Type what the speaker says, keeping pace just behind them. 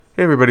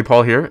Hey everybody,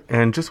 Paul here,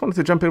 and just wanted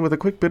to jump in with a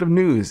quick bit of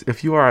news.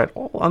 If you are at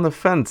all on the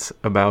fence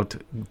about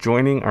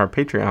joining our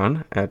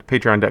Patreon at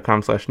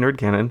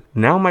patreon.com/nerdcanon,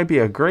 now might be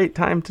a great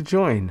time to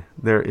join.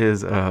 There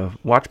is a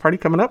watch party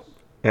coming up,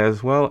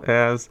 as well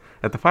as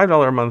at the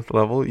 $5 a month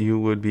level, you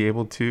would be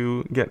able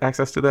to get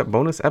access to that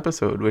bonus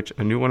episode, which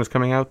a new one is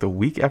coming out the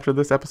week after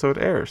this episode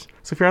airs.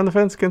 So if you're on the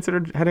fence,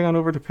 consider heading on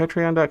over to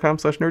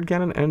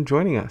patreon.com/nerdcanon and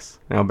joining us.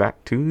 Now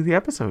back to the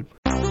episode.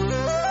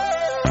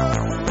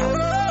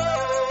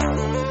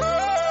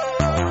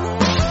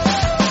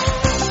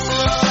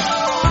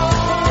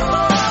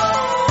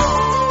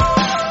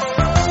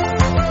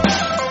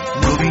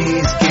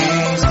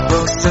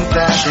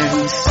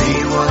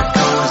 See what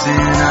goes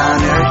in on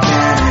Nerd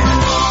Canon.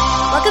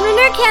 Welcome to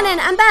Nerd Canon.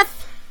 I'm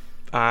Beth.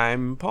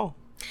 I'm Paul.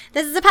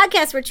 This is a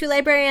podcast where two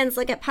librarians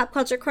look at pop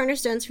culture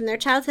cornerstones from their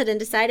childhood and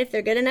decide if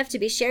they're good enough to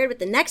be shared with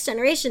the next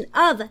generation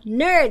of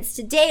nerds.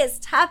 Today's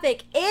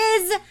topic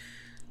is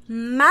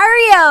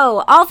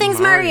Mario. All things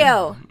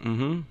Mario.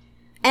 Mm-hmm.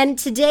 And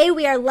today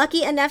we are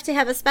lucky enough to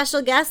have a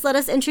special guest. Let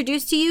us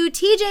introduce to you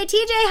TJ.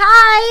 TJ,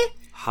 hi.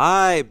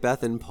 Hi,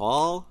 Beth and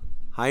Paul.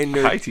 Hi,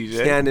 Nerd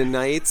TJ. Canon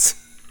Knights.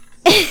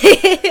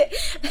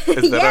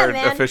 Is that our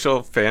man.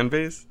 official fan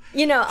base?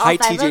 You know, all Hi,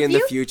 five TJ of in you.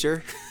 the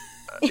future.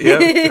 Yeah.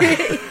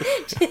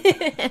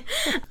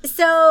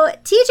 So,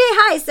 TJ,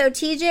 hi. So,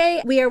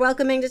 TJ, we are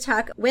welcoming to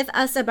talk with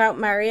us about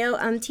Mario.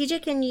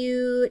 TJ, can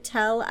you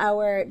tell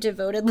our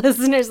devoted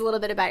listeners a little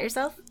bit about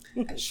yourself?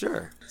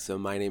 Sure. So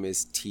my name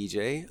is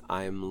TJ.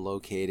 I'm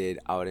located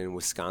out in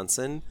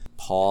Wisconsin.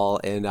 Paul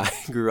and I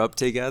grew up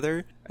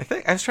together.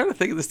 I was trying to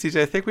think of this,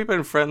 TJ. I think we've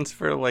been friends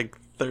for like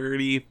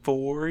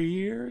 34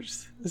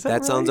 years. Is that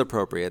That right? sounds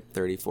appropriate.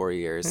 34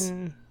 years.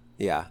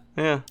 Yeah.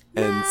 Yeah.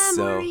 And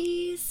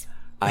Memories.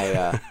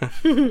 I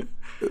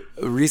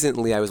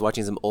recently I was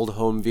watching some old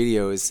home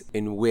videos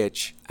in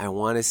which I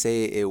want to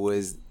say it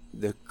was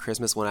the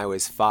Christmas when I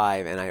was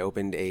 5, and I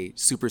opened a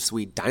super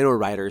sweet Dino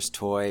Riders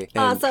toy.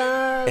 And,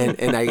 Awesome.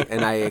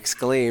 And I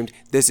exclaimed,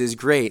 "This is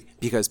great,"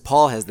 because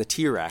Paul has the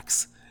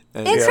T-Rex.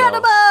 And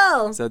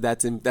Incredible. So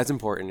that's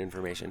important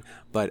information.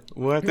 But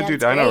We'll have to do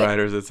That's Dino great.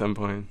 Riders at some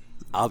point.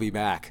 I'll be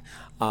back.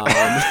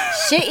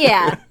 Shit,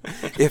 yeah.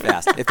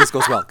 If this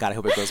goes well. God, I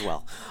hope it goes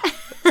well.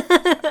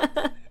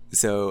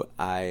 So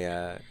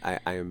I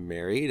am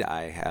married.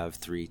 I have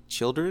 3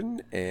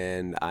 children,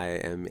 and I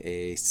am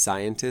a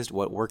scientist.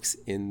 What works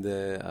in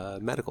the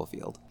medical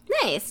field?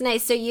 Nice,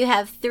 nice. So you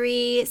have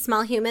 3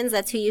 small humans.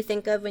 That's who you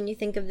think of when you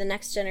think of the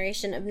next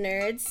generation of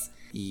nerds.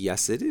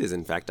 Yes, it is.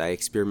 In fact, I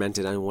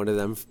experimented on one of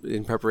them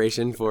in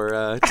preparation for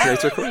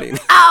tonight's recording.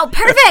 Oh,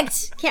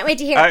 perfect. Can't wait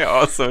to hear. I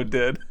also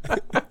did.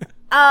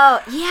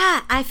 Oh,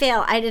 yeah, I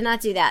fail. I did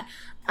not do that.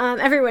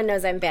 Everyone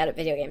knows I'm bad at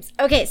video games.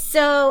 Okay,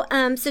 so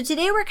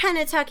today we're kind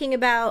of talking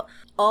about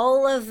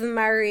all of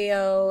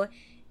Mario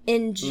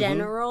in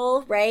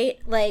general, right?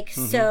 Like,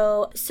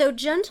 so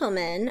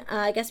gentlemen,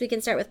 I guess we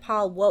can start with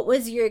Paul. What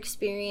was your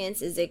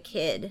experience as a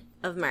kid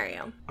of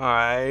Mario?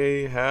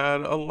 I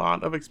had a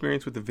lot of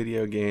experience with the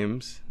video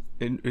games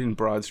in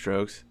broad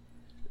strokes.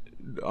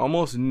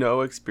 Almost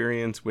no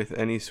experience with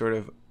any sort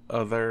of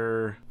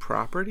other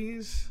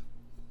properties,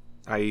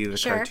 i.e. the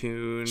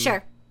cartoon.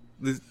 Sure.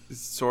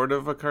 Sort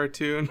of a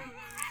cartoon.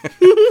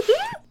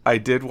 I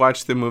did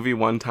watch the movie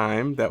one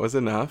time. That was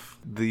enough.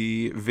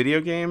 The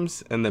video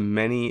games and the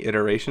many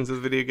iterations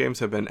of video games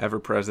have been ever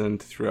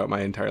present throughout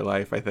my entire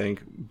life, I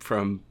think,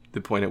 from the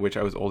point at which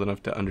I was old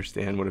enough to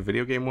understand what a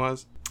video game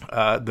was.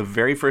 The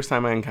very first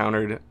time I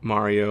encountered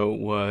Mario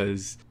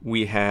was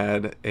we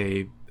had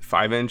a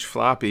 5-inch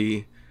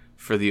floppy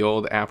for the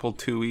old Apple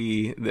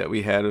IIe that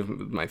we had of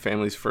my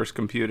family's first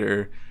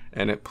computer,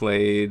 and it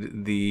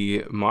played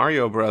the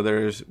Mario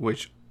Brothers,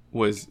 which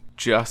was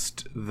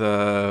just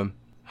the...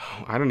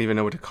 I don't even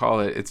know what to call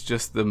it. It's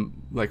just the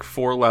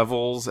 4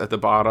 levels at the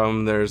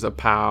bottom. There's a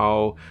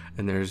POW,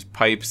 and there's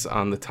pipes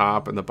on the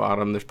top and the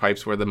bottom. There's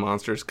pipes where the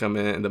monsters come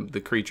in, and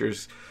the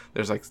creatures.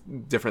 There's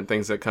different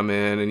things that come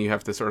in, and you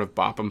have to sort of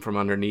bop them from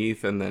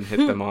underneath and then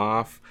hit them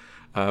off.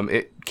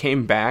 It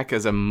came back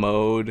as a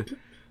mode.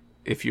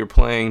 If you're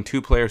playing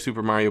 2-player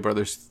Super Mario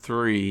Brothers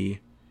 3,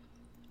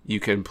 you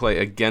can play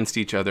against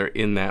each other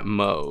in that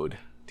mode.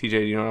 TJ, do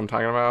you know what I'm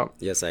talking about?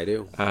 Yes, I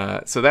do.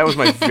 So that was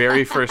my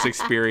very first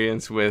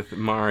experience with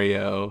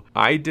Mario.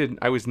 I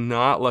was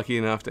not lucky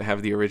enough to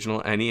have the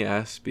original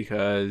NES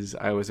because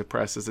I was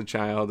oppressed as a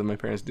child and my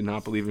parents did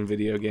not believe in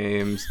video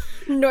games.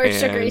 Nor And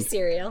sugary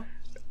cereal.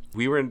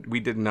 We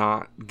did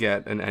not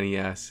get an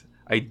NES.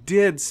 I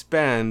did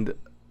spend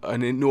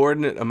an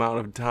inordinate amount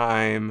of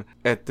time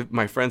at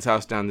my friend's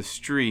house down the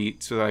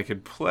street so that I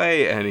could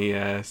play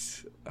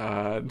NES.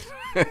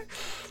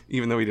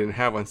 Even though we didn't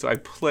have one. So I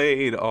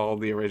played all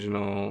the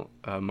original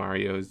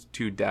Marios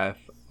to death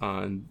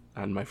on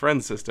my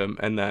friend's system,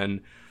 and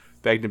then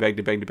begged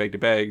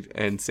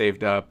and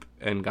saved up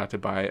and got to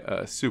buy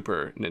a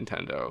Super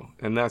Nintendo.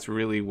 And that's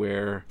really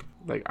where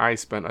I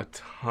spent a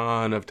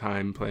ton of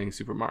time playing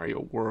Super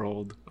Mario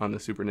World on the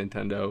Super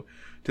Nintendo,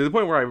 to the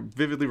point where I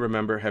vividly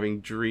remember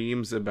having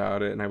dreams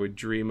about it, and I would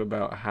dream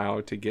about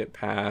how to get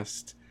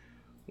past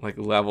like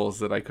levels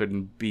that I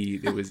couldn't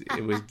beat. It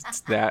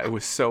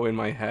was so in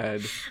my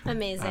head.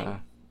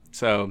 Amazing.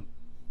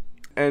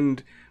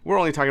 And we're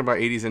only talking about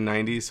 80s and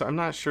 90s, so I'm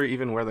not sure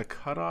even where the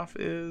cutoff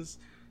is.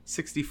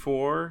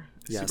 64,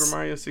 Yes. Super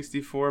Mario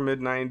 64, mid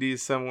 90s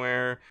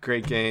somewhere.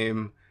 Great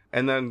game.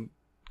 And then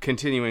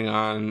continuing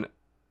on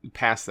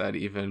past that,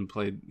 even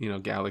played,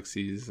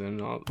 Galaxies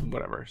and all,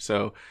 whatever.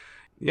 So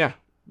yeah,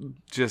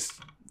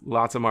 just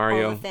lots of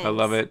Mario. I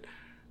love it.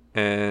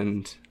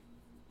 And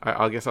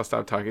I guess I'll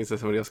stop talking so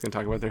somebody else can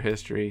talk about their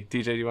history.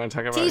 DJ, do you want to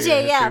talk about your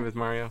history with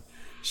Mario?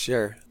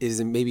 Sure. It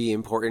is maybe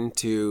important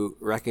to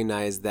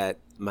recognize that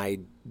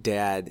my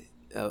dad,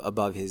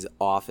 above his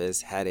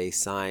office, had a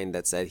sign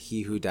that said,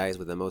 "He who dies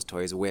with the most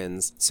toys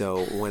wins."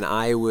 So when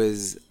I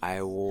was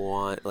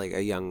like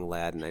a young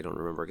lad, and I don't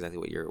remember exactly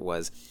what year it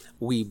was,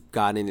 we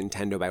got a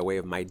Nintendo by way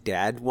of my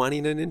dad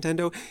wanting a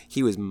Nintendo.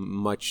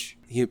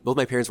 Both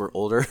my parents were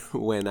older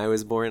when I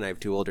was born. I have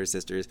two older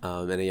sisters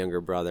and a younger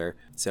brother.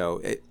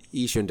 So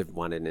he shouldn't have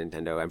wanted a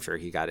Nintendo. I'm sure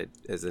he got it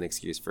as an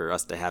excuse for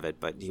us to have it,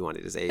 but he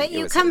wanted to say. But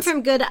you come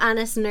from good,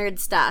 honest nerd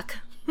stock.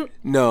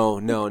 No,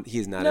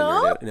 he's not a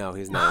nerd. No,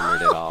 he's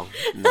not a nerd at all.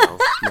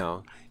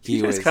 No.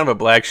 He was kind of a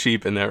black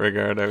sheep in that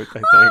regard, I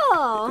think.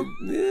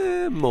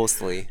 Oh.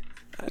 Mostly.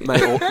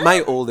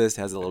 My oldest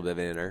has a little bit of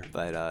an inner,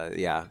 but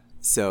yeah.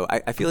 So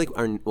I feel like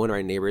one of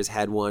our neighbors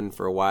had one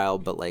for a while,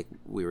 but like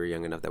we were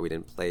young enough that we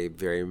didn't play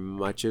very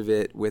much of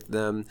it with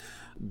them.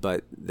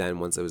 But then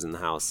once I was in the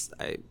house,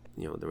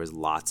 there was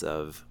lots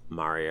of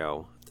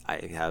Mario.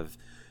 I have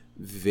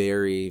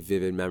very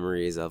vivid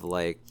memories of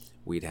like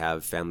we'd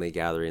have family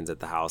gatherings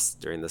at the house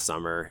during the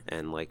summer,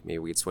 and like maybe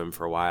we'd swim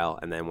for a while,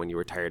 and then when you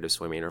were tired of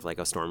swimming or if like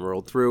a storm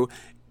rolled through,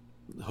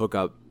 hook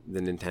up the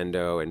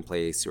Nintendo and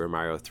play Super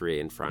Mario 3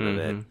 in front of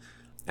it.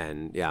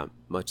 And yeah,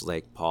 much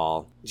like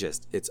Paul,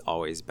 it's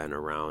always been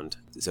around.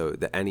 So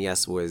the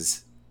NES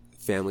was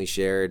family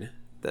shared.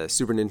 The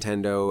Super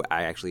Nintendo,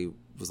 I actually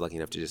was lucky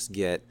enough to just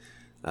get.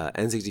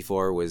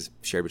 N64 was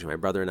shared between my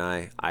brother and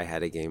I. I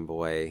had a Game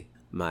Boy.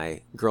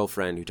 My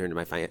girlfriend, who turned to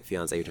my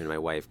fiance, who turned to my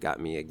wife, got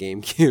me a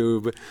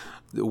GameCube.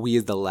 The Wii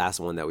is the last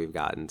one that we've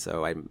gotten.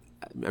 So I'm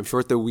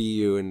short the Wii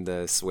U and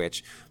the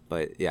Switch.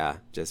 But yeah,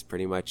 just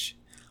pretty much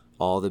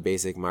all the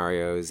basic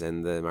Marios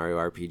and the Mario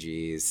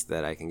RPGs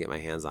that I can get my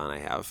hands on, I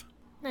have.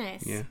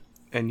 Nice. Yeah.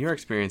 And your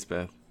experience,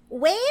 Beth?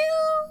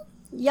 Well,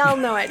 y'all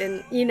know I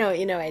didn't. You know,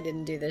 I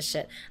didn't do this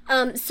shit.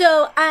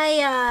 So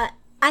I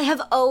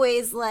have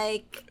always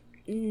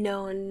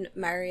known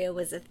Mario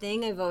was a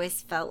thing. I've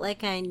always felt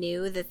like I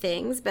knew the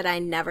things, but I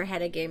never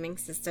had a gaming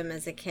system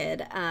as a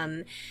kid.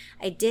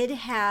 I did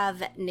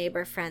have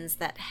neighbor friends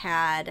that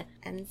had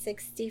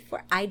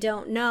N64. I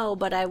don't know,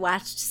 but I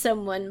watched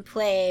someone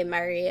play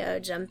Mario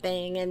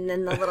jumping and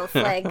then the little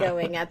flag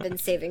going up and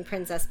saving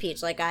Princess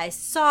Peach. Like, I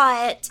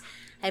saw it.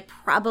 I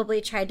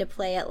probably tried to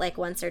play it like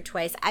once or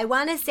twice. I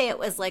want to say it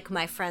was like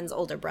my friend's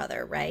older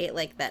brother, right?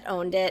 Like that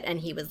owned it,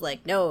 and he was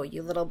like, "No,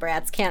 you little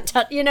brats can't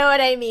touch." You know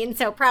what I mean?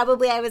 So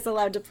probably I was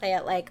allowed to play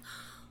it like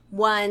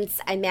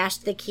once. I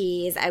mashed the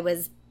keys. I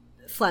was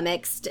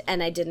flummoxed,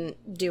 and I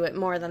didn't do it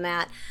more than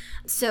that.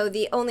 So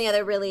the only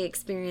other really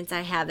experience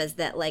I have is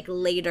that like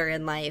later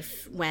in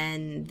life,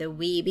 when the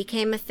Wii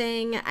became a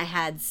thing, I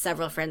had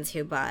several friends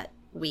who bought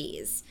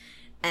Wiis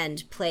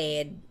and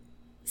played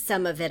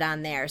some of it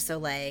on there. So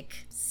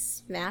like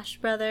Smash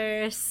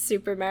Brothers,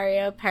 Super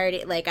Mario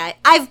Party, like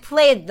I've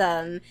played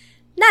them,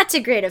 not to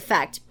great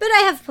effect, but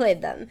I have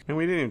played them. And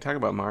we didn't even talk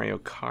about Mario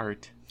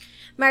Kart.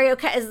 Mario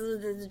Kart is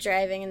the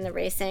driving and the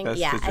racing. That's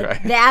yeah, the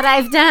drive. That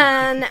I've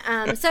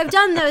done. So I've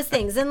done those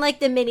things and like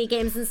the mini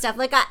games and stuff.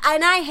 Like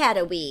I had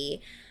a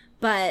Wii,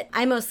 but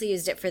I mostly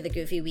used it for the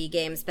goofy Wii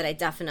games. But I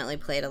definitely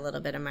played a little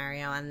bit of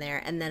Mario on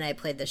there, and then I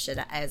played the shit,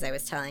 as I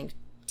was telling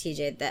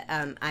TJ, that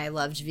I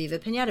loved Viva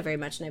Pinata very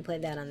much, and I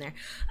played that on there,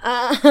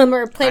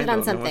 or played it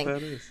on something. I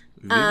don't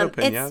know what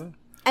that is. Viva Pinata?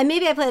 And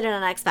maybe I played it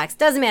on Xbox.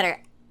 Doesn't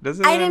matter.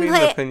 Doesn't that mean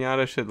the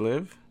pinata should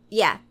live?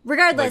 Yeah,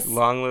 regardless. Like,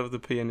 long live the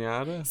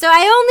pinata? So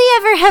I only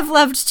ever have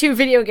loved 2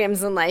 video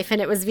games in life, and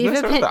it was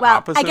Viva Pinata.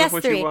 Well, I guess of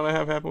what 3. You want to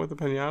have happen with the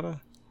pinata?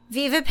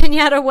 Viva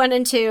Pinata 1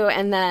 and 2,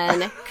 and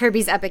then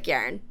Kirby's Epic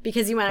Yarn.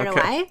 Because you want to know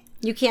why?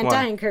 You can't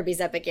die in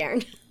Kirby's Epic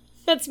Yarn.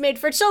 That's made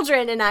for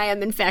children, and I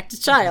am, in fact,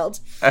 a child.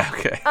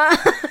 Okay.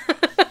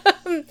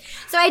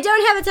 So I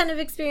don't have a ton of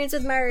experience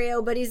with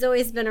Mario, but he's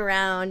always been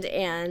around,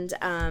 and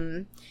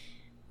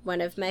one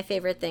of my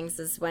favorite things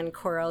is when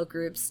choral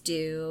groups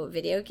do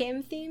video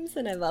game themes,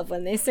 and I love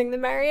when they sing the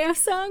Mario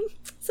song.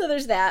 So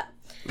there's that.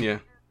 Yeah.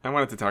 I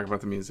wanted to talk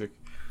about the music.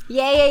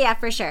 Yeah,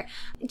 for sure.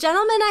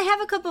 Gentlemen, I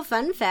have a couple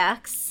fun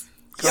facts.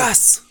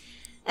 Yes!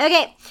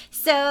 Okay,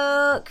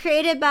 so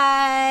created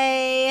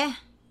by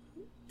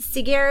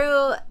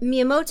Shigeru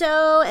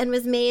Miyamoto and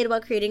was made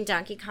while creating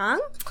Donkey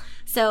Kong.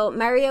 So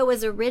Mario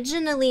was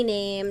originally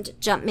named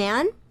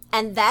Jumpman,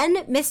 and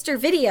then Mr.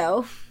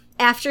 Video,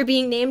 after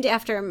being named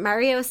after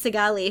Mario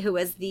Segali, who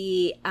was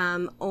the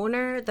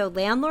owner, the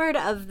landlord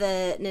of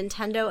the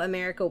Nintendo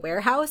America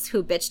warehouse,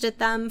 who bitched at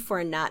them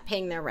for not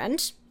paying their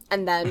rent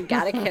and then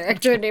got a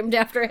character named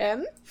after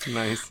him.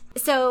 Nice.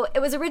 So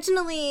it was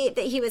originally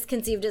that he was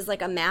conceived as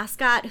like a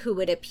mascot who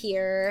would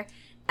appear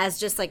as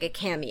just like a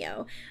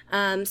cameo,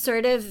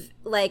 sort of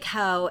like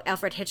how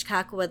Alfred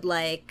Hitchcock would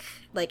like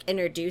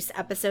introduce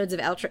episodes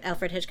of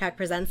Alfred Hitchcock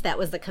Presents. That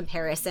was the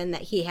comparison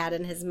that he had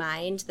in his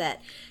mind,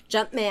 that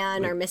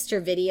Jumpman or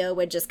Mr. Video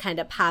would just kind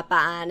of pop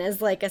on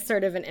as like a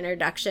sort of an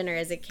introduction or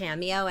as a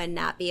cameo and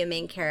not be a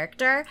main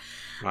character.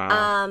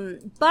 Wow.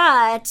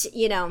 But,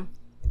 you know,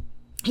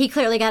 he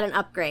clearly got an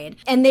upgrade.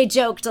 And they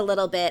joked a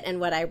little bit in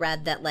what I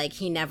read that, like,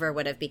 he never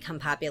would have become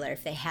popular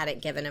if they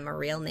hadn't given him a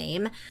real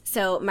name.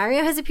 So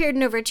Mario has appeared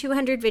in over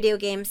 200 video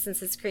games since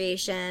its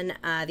creation.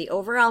 The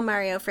overall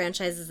Mario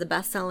franchise is the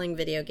best-selling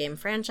video game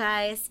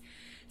franchise.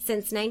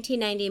 Since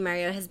 1990,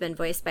 Mario has been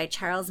voiced by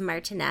Charles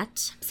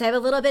Martinet. So I have a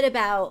little bit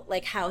about,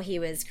 like, how he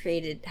was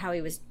created, how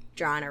he was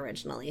drawn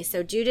originally.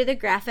 So due to the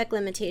graphic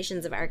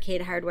limitations of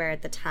arcade hardware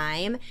at the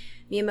time,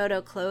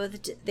 Miyamoto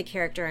clothed the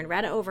character in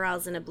red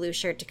overalls and a blue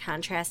shirt to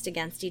contrast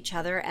against each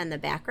other and the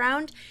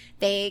background.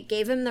 They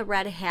gave him the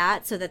red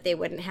hat so that they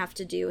wouldn't have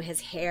to do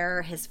his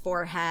hair, his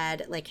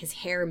forehead, like his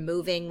hair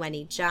moving when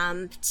he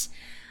jumped.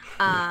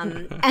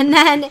 And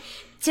then,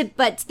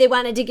 but they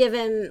wanted to give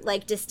him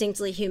like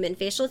distinctly human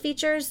facial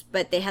features,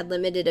 but they had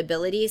limited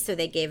ability, so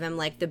they gave him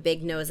like the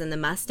big nose and the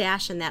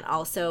mustache, and that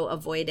also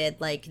avoided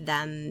like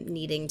them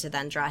needing to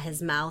then draw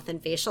his mouth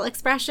and facial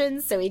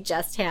expressions. So he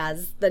just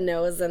has the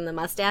nose and the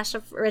mustache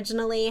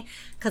originally,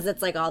 because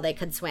it's like all they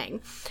could swing.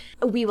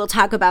 We will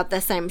talk about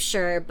this, I'm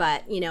sure,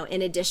 but you know,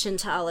 in addition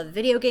to all of the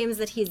video games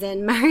that he's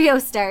in, Mario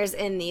stars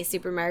in the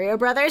Super Mario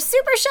Brothers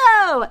Super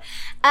Show,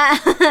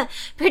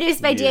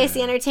 produced by DIC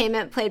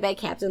Entertainment, played by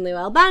Captain Lou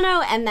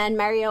Albano. And then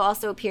Mario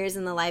also appears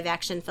in the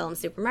live-action film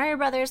Super Mario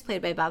Brothers,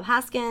 played by Bob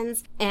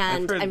Hoskins.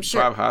 And I've heard I'm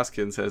sure Bob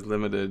Hoskins has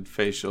limited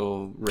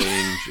facial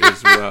range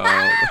as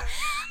well.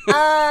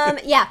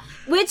 yeah,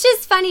 which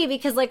is funny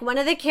because like one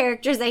of the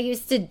characters I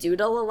used to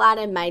doodle a lot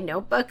in my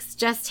notebooks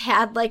just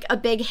had like a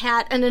big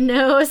hat and a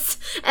nose,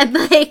 and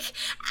like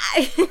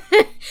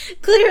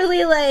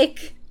clearly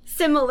like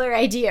similar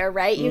idea,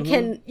 right?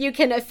 You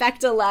can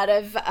affect a lot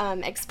of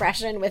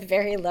expression with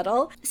very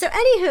little. So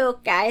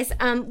anywho, guys,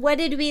 what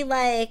did we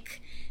like?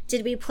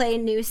 Did we play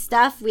new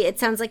stuff? It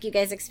sounds like you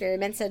guys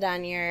experimented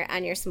on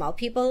your small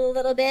people a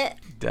little bit.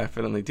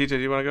 Definitely. TJ, do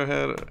you want to go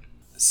ahead?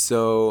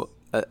 So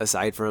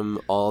aside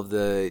from all of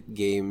the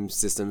game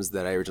systems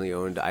that I originally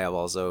owned, I have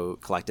also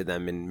collected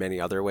them in many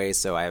other ways.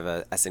 So I have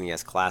a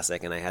SNES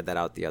Classic, and I had that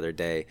out the other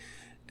day,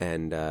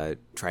 and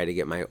tried to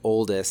get my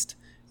oldest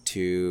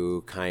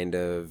to kind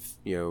of,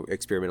 you know,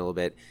 experiment a little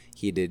bit.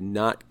 He did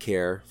not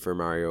care for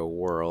Mario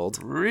World.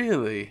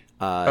 Really?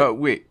 Oh,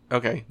 wait.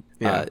 Okay.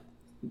 Yeah.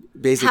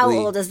 Basically,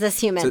 how old is this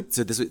human?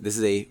 So this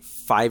is a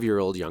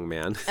 5-year-old young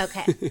man.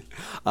 Okay.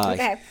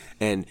 Okay.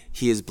 And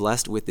he is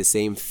blessed with the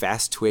same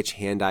fast twitch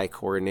hand-eye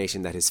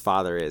coordination that his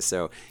father is.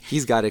 So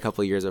he's got a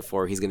couple of years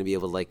before he's going to be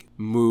able to like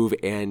move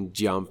and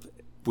jump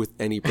with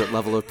any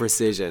level of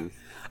precision.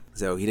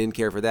 So he didn't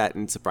care for that,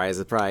 and surprise,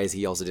 surprise,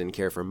 he also didn't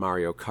care for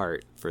Mario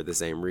Kart for the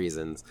same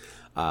reasons.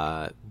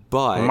 But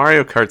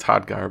Mario Kart's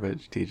hot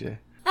garbage, TJ.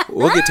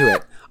 We'll get to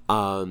it.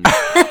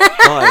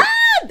 But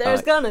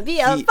there's gonna be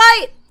a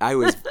fight. I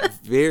was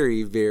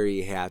very,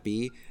 very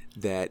happy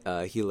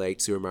that he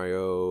liked Super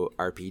Mario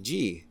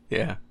RPG.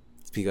 Yeah,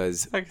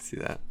 because I can see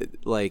that.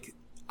 Like,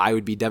 I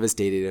would be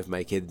devastated if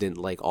my kid didn't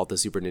like all the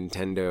Super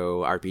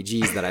Nintendo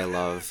RPGs that I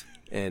love.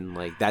 And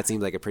like that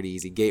seemed like a pretty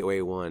easy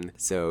gateway one.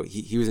 So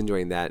he was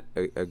enjoying that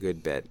a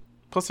good bit.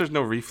 Plus, there's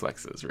no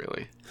reflexes,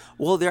 really.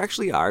 Well, there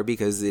actually are,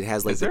 because it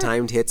has like the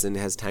timed hits and it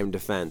has timed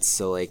defense.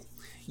 So like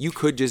you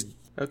could just...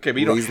 Okay, but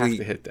you don't have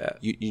to hit that.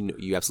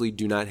 You absolutely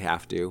do not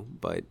have to,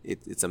 but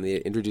it's something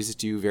that introduces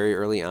to you very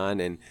early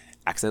on, and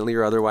accidentally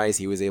or otherwise,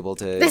 he was able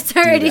to. This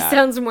already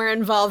sounds more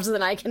involved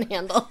than I can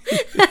handle.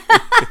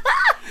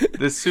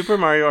 The Super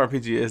Mario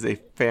RPG is a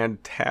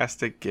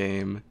fantastic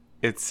game.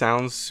 It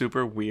sounds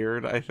super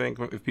weird, I think,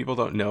 if people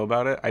don't know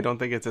about it. I don't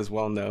think it's as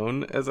well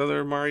known as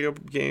other Mario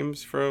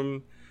games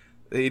from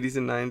the 80s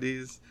and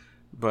 90s,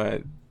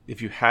 but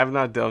if you have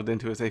not delved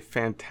into it, it's a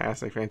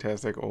fantastic,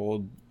 fantastic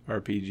old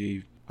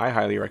RPG. I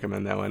highly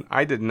recommend that one.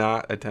 I did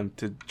not attempt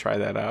to try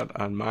that out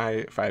on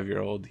my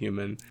 5-year-old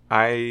human.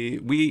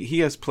 He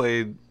has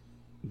played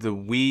the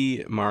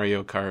Wii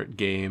Mario Kart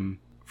game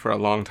for a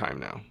long time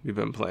now. We've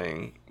been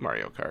playing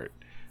Mario Kart,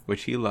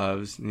 which he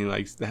loves, and he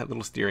likes that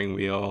little steering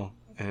wheel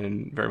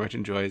and very much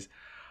enjoys.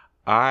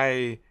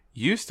 I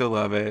used to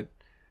love it,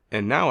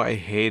 and now I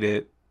hate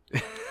it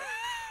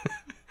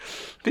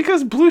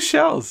because blue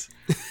shells.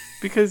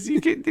 Because you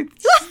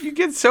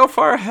get so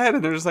far ahead,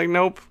 and they're just like,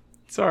 nope.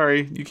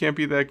 Sorry, you can't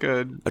be that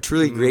good. A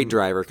truly great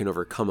driver can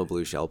overcome a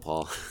blue shell,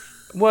 Paul.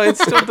 Well, it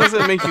still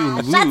doesn't make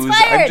you lose.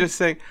 I'm just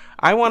saying,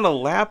 I want to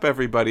lap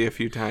everybody a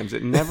few times.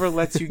 It never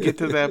lets you get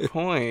to that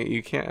point.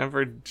 You can't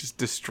ever just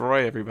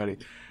destroy everybody.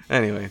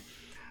 Anyway,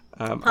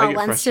 Paul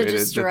wants to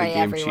destroy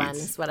everyone,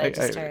 is what I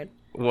just heard.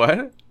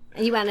 What?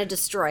 You want to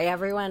destroy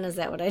everyone? Is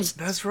that what I just...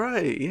 That's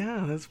right.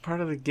 Yeah, that's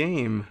part of the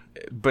game.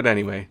 But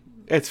anyway,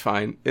 It's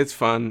fine. It's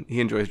fun. He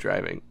enjoys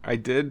driving. I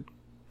did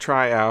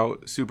try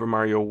out Super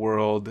Mario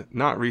World,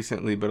 not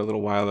recently, but a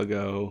little while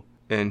ago,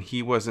 and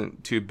he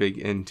wasn't too big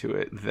into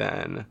it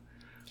then.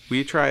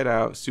 We tried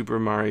out Super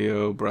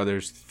Mario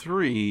Brothers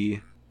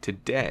 3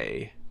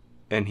 today,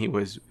 and he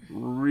was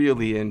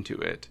really into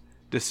it,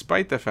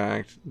 despite the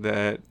fact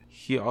that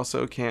he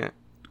also can't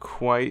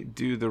quite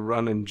do the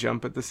run and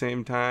jump at the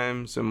same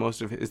time. So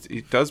most of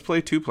it does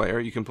play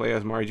 2-player. You can play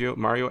as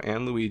Mario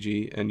and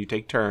Luigi, and you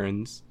take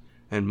turns.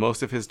 And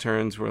most of his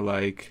turns were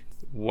like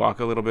walk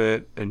a little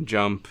bit and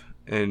jump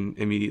and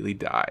immediately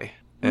die.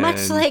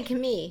 Much like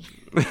me.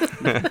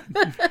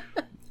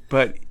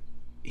 But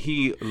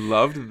he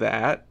loved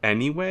that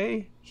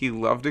anyway. He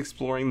loved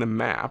exploring the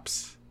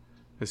maps.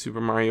 The Super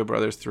Mario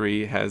Brothers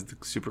 3 has the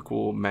super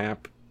cool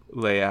map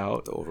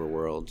layout. The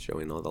overworld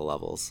showing all the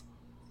levels.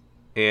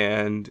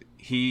 And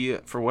he,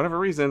 for whatever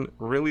reason,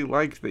 really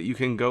liked that you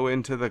can go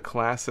into the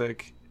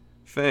classic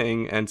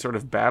thing and sort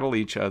of battle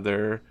each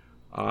other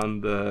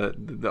on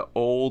the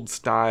old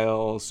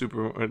style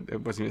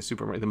it wasn't even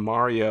Super Mario, the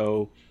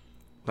Mario,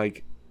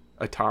 like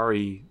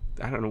Atari.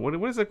 I don't know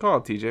what is it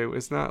called, TJ?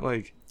 It's not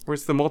like where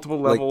it's the multiple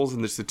levels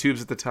and there's the tubes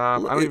at the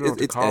top. I don't even know what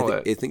to call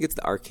it. I think it's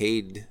the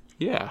arcade.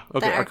 Yeah,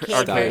 okay, The arcade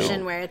style.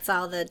 version where it's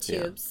all the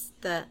tubes.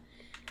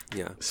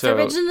 Yeah. So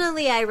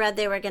originally I read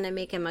they were going to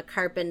make him a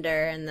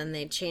carpenter, and then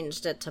they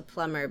changed it to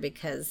plumber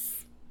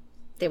because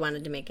they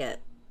wanted to make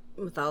it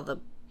with all the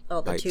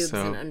tubes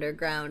and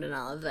underground and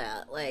all of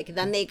that. Like,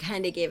 then they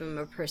kind of gave him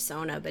a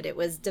persona, but it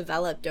was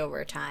developed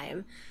over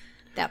time,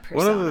 that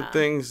persona. One of the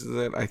things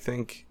that I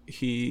think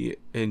he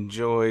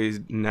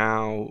enjoys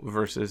now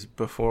versus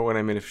before, what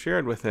I may have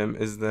shared with him,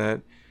 is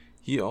that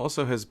he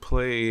also has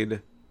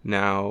played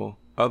now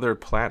other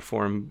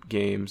platform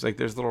games. Like,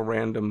 there's little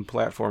random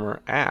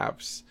platformer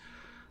apps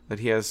that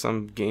he has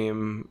some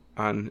game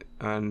on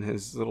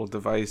his little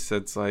device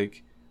that's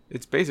like,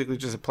 it's basically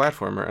just a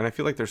platformer. And I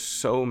feel like there's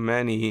so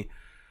many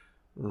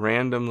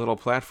random little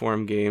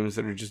platform games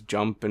that are just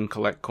jump and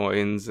collect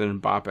coins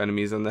and bop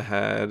enemies on the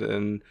head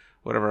and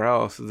whatever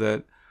else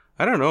that,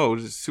 I don't know,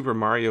 does Super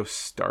Mario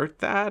start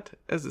that?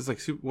 As it's like,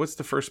 what's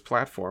the first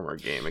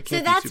platformer game? It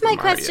can't So that's be Super my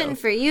Mario. question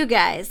for you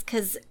guys,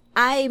 because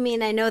I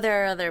mean, I know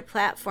there are other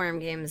platform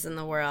games in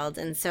the world,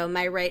 and so am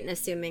I right in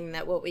assuming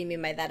that what we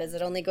mean by that is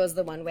it only goes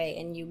the one way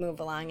and you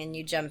move along and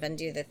you jump and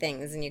do the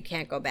things and you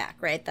can't go back,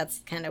 right? That's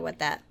kind of what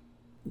that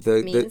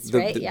means,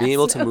 right? Yes. Being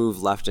able to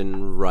move left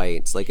and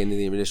right, like in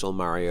the initial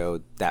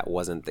Mario, that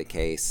wasn't the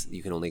case.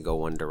 You can only go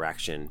one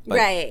direction. But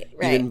Right.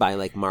 even by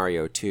like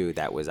Mario 2,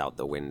 that was out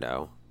the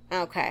window.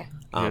 Okay.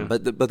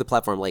 But the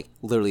platform, like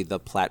literally the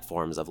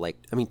platforms of like,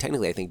 I mean,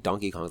 technically, I think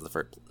Donkey Kong is the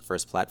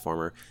first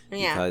platformer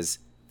because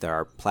there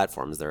are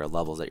platforms, there are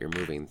levels that you're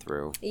moving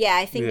through. Yeah,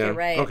 I think you're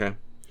right. Okay.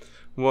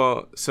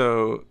 Well,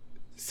 so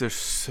there's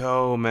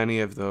so many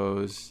of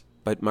those.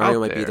 But Mario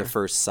out might be there. the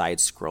first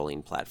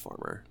side-scrolling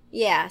platformer.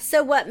 Yeah.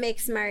 So what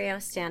makes Mario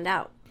stand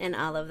out in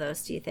all of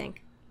those, do you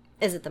think?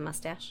 Is it the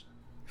mustache?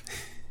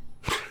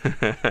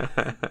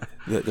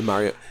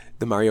 The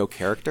Mario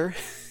character.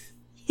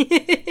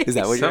 Is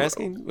that what you're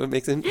asking? What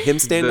makes him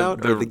stand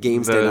out, or the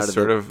game stand out of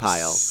sort the of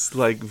pile?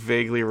 Like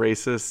vaguely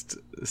racist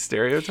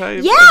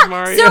stereotype Yeah. of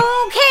Mario? So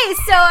okay.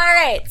 So all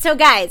right. So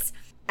guys,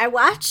 I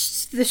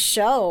watched the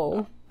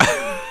show.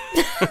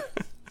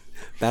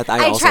 Beth,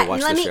 I also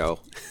watched the show.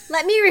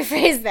 Let me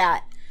rephrase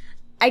that.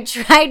 I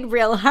tried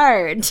real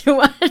hard to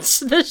watch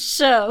the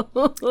show.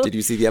 Did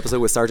you see the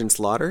episode with Sergeant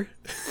Slaughter?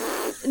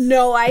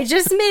 No, I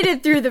just made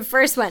it through the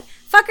first one.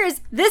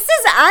 Fuckers, this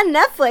is on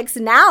Netflix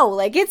now.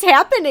 Like, it's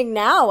happening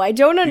now. I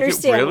don't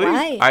understand Really?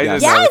 why. I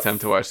did Yes! not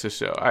attempt to watch the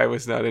show. I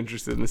was not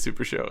interested in the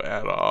Super Show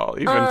at all.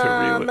 Even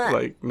to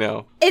like,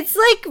 no. It's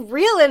like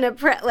real in a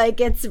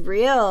like it's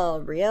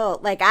real.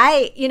 Like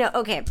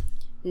okay.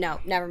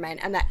 No, never mind.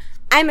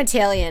 I'm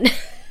Italian.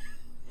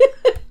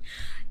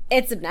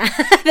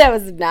 That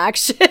was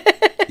obnoxious.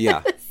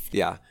 Yeah.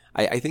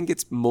 I think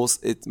it's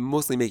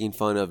mostly making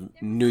fun of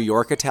New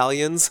York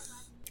Italians.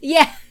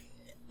 Yeah.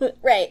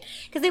 Right.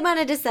 Because they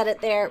wanted to set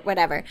it there,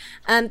 whatever.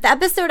 The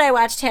episode I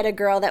watched had a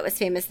girl that was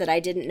famous that I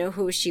didn't know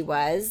who she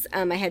was.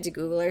 I had to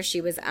Google her.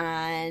 She was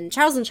on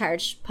Charles in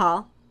Charge,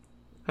 Paul.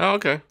 Oh,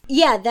 okay.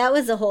 Yeah, that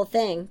was a whole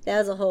thing. That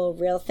was a whole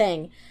real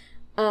thing.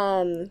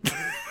 So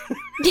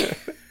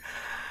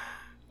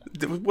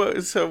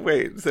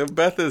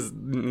Beth is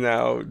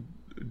now,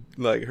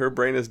 like, her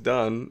brain is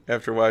done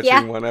after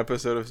watching one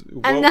episode of...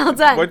 I'm now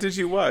done. What did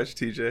you watch,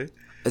 TJ?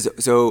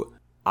 So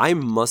I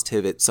must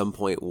have at some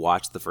point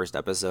watched the first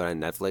episode on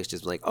Netflix,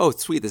 just like, oh,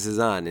 sweet, this is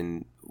on.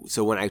 And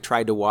so when I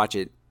tried to watch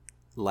it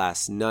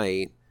last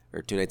night,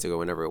 or 2 nights ago,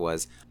 whenever it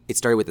was, it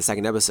started with the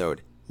second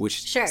episode,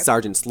 which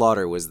Sergeant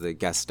Slaughter was the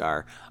guest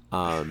star.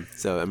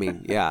 So, I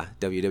mean, yeah,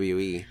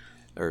 WWE,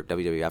 or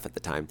WWF at the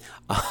time.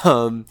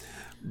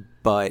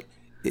 But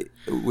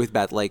with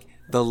Beth, like,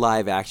 the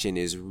live action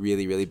is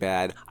really, really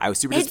bad. I was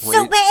super disappointed.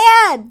 It's so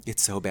bad!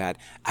 It's so bad.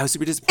 I was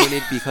super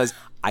disappointed because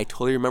I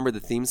totally remember the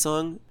theme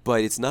song,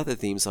 but it's not the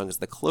theme song. It's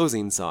the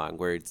closing song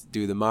where it's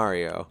Do the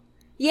Mario.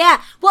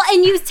 Yeah. Well,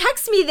 and you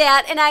text me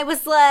that, and I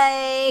was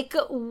like,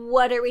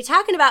 what are we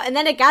talking about? And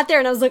then it got there,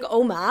 and I was like,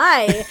 oh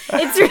my,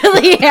 it's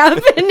really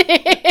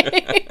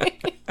happening.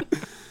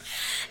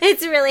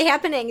 It's really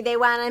happening. They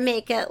want to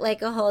make it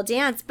like a whole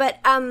dance.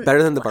 But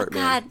Better than the Bartman.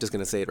 God. Just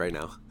going to say it right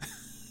now.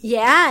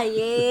 Yeah.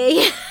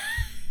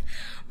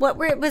 What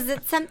was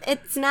it?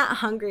 It's not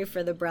Hungry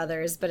for the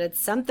Brothers, but it's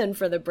something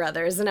for the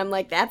brothers. And I'm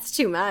like, that's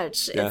too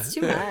much. Yeah. It's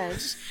too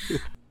much.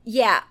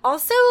 Yeah.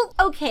 Also,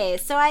 okay.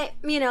 So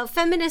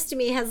feminist to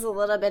me has a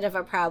little bit of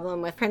a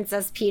problem with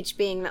Princess Peach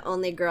being the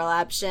only girl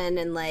option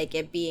and like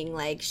it being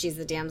like she's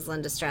the damsel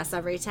in distress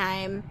every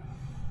time.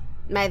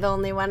 Am I the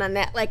only one on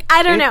that? Like,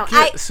 I don't know.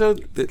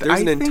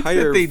 There's an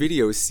entire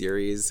video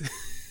series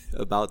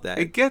about that.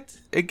 It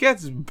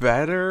gets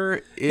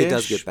better. It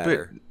does get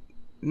better. But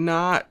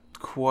not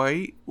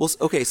quite. Well,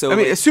 okay, so I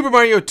mean, Super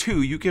Mario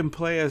 2, you can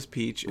play as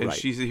Peach, and Right.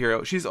 she's a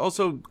hero. She's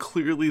also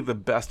clearly the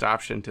best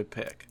option to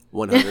pick.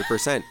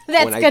 100%.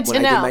 That's when good to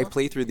when I know. did my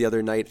playthrough the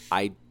other night,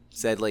 I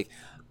said like,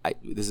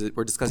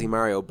 we're discussing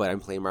Mario, but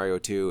I'm playing Mario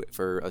 2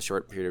 for a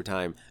short period of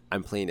time.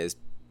 I'm playing as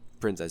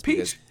Princess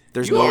because Peach.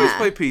 there's You no always Yeah.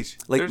 play Peach.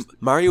 like There's-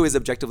 Mario is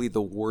objectively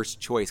the worst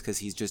choice because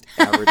he's just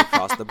average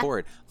across the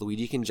board.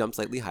 Luigi can jump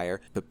slightly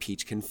higher, but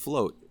Peach can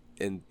float,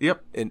 and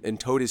Yep. and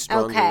Toad is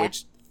stronger, Okay.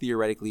 which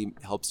theoretically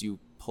helps you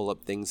pull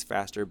up things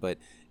faster, but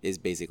is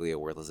basically a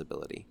worthless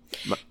ability.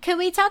 Can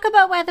we talk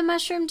about why the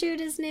mushroom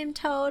dude is named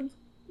Toad?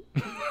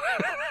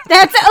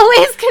 That's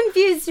always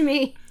confused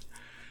me.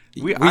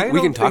 We I can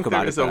don't talk think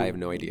about it, there's but a I have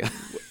no idea.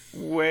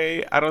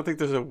 I don't think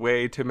there's a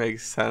way to make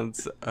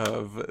sense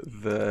of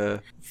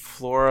the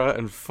flora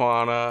and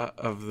fauna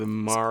of the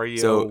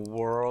Mario So-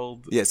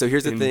 world. Yeah, so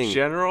here's the in thing.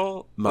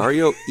 general,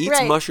 Mario eats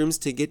Right. mushrooms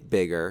to get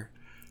bigger.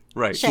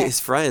 right? Sure. His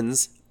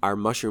friends are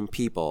mushroom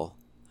people,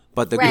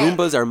 but the Right.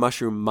 Goombas are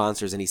mushroom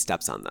monsters, and he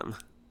steps on them.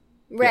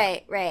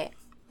 Right.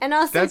 And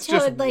also That's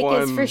just Toad is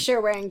one- for sure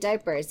wearing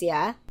diapers,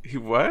 yeah? He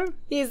what?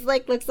 He's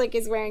like looks like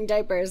he's wearing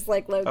diapers,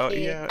 like low key. Oh,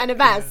 yeah, and a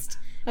vest.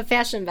 A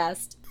fashion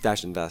vest.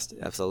 Fashion vest,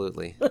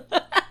 absolutely.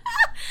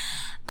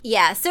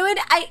 Yeah, so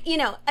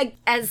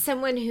as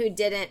someone who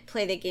didn't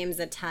play the games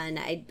a ton,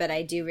 but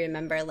I do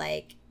remember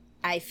like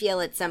I feel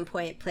at some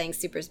point playing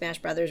Super Smash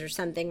Brothers or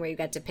something where you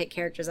got to pick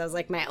characters. I was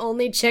like, my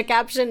only chick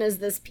option is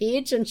this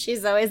Peach, and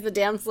she's always the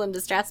damsel in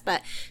distress.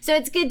 But so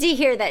it's good to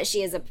hear that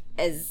she is a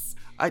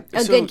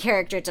good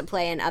character to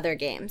play in other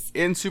games.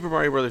 In Super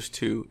Mario Brothers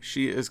 2,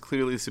 she is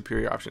clearly the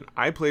superior option.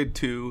 I played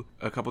 2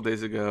 a couple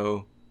days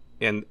ago,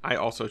 and I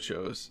also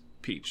chose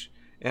Peach.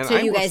 And So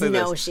I you will guys say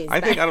know this, she's I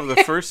think better. out of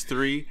the first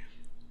 3,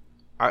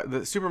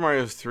 the Super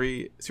Mario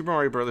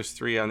Brothers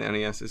 3 on the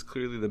NES is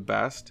clearly the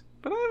best.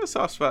 But I have a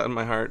soft spot in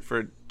my heart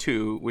for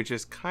 2, which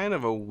is kind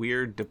of a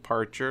weird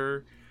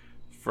departure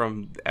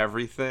from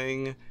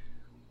everything.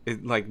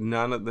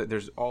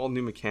 There's all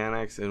new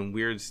mechanics and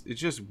weird. It's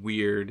just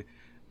weird.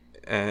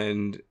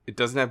 And it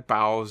doesn't have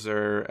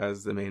Bowser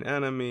as the main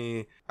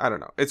enemy. I don't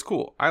know. It's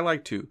cool. I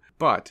like 2.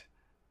 But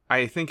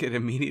I think it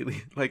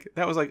immediately,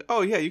 that was like, oh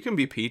yeah, you can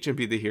be Peach and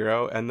be the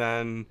hero. And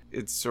then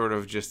it sort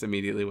of just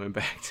immediately went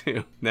back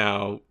to,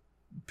 now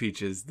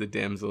Peach is the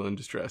damsel in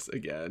distress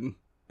again.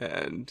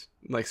 And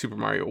like Super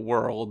Mario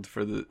World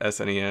for the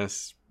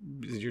SNES,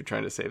 you're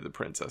trying to save the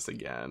princess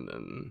again.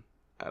 And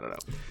I don't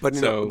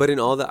know. But in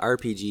all the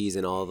RPGs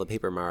and all the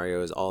Paper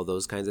Marios, all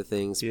those kinds of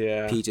things,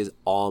 Yeah. Peach is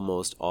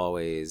almost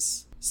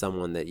always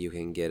someone that you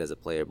can get as a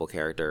playable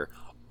character,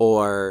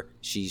 or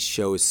she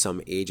shows some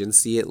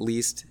agency at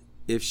least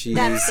if she's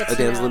That's good a to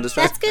damsel know. in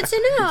distress. That's good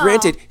to know.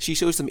 Granted, she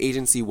shows some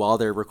agency while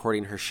they're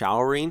recording her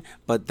showering,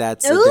 but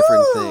that's a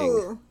different thing.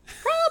 Ooh,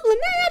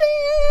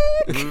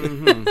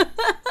 problematic.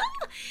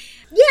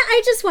 Yeah,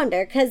 I just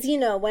wonder because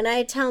when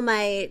I tell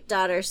my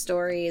daughter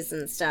stories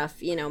and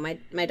stuff,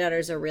 my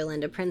daughters are real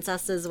into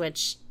princesses,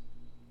 which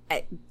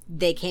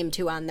they came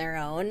to on their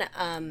own.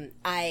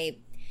 I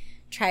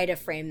try to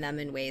frame them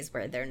in ways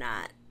where they're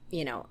not,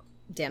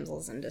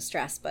 damsels in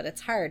distress, but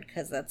it's hard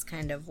because that's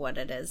kind of what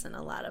it is in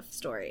a lot of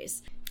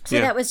stories. So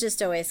Yeah. that was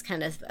just always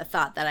kind of a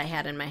thought that I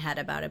had in my head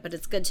about it, but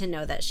it's good to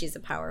know that she's a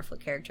powerful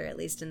character, at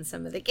least in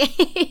some of the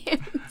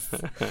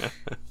games.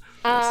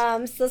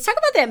 So let's talk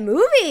about that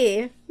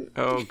movie.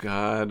 Oh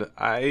God!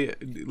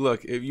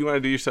 Look. If you want to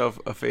do yourself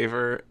a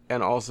favor,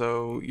 and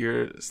also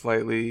you're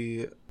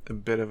slightly a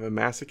bit of a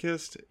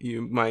masochist,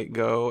 you might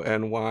go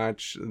and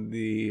watch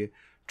the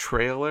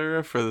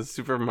trailer for the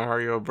Super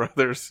Mario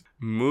Brothers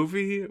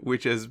movie,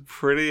 which is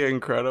pretty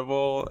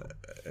incredible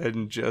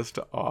and just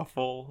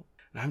awful.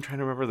 And I'm trying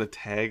to remember the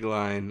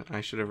tagline.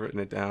 I should have written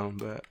it down,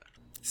 but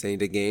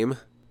Saying a game,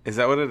 is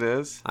that what it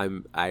is?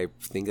 I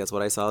think that's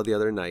what I saw the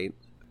other night.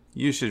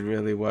 You should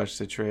really watch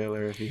the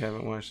trailer if you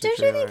haven't watched the Don't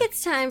trailer. you think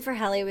it's time for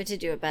Hollywood to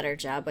do a better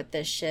job with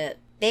this shit?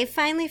 They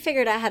finally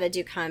figured out how to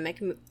do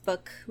comic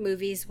book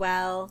movies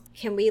well.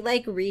 Can we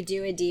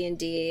redo a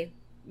D&D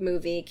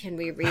movie? Can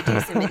we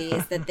redo some of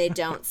these that they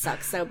don't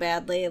suck so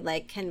badly?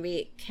 Can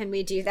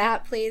we do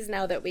that, please?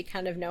 Now that we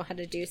kind of know how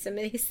to do some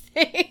of these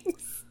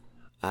things.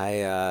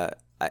 I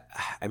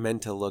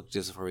meant to look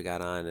just before we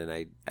got on, and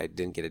I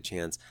didn't get a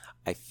chance.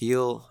 I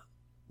feel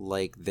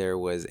like there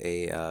was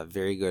a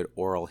very good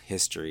oral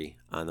history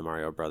on the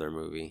Mario Brother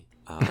movie.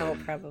 Oh,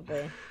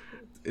 probably.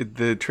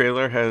 The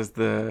trailer has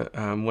the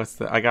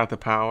I got the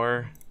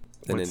power.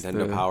 The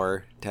Nintendo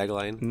Power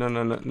tagline. No.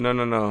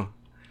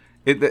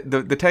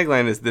 The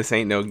tagline is "This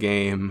ain't no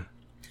game."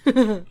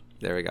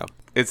 There we go.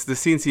 It's the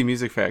CNC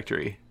Music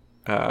Factory.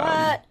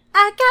 What?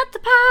 I got the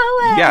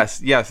power.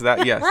 Yes.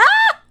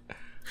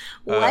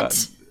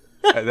 What?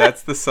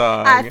 That's the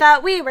song. I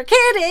thought we were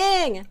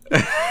kidding.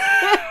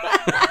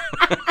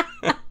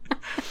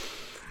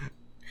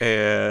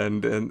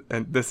 And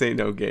this ain't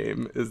no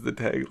game is the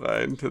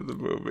tagline to the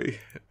movie,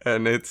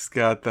 and it's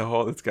got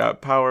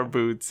power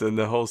boots and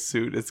the whole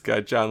suit. It's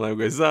got John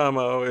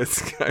Leguizamo.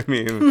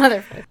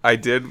 Motherfucker.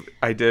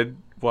 I did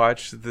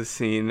watch the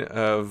scene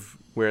of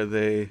where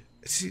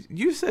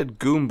you said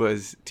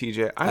Goombas,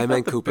 TJ. I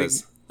meant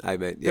Koopas. They're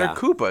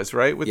Koopas,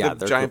 right? With the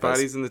giant Koopas.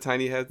 bodies and the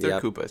tiny heads. They're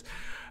Koopas.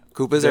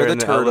 Koopas are the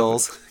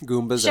turtles.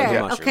 Goombas are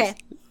the mushrooms. Okay.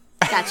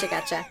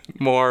 Gotcha.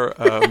 More.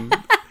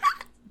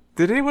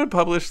 Did anyone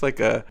publish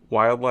like a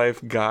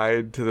wildlife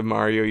guide to the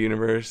Mario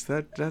universe?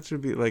 That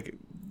should be like.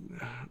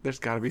 There's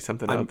got to be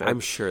something out there.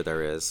 I'm sure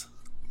there is.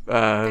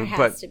 There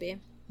has to be.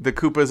 The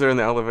Koopas are in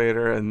the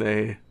elevator, and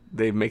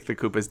they make the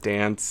Koopas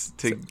dance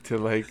to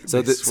like.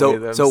 So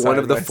one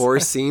of the four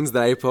scenes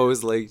that I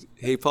posed, like,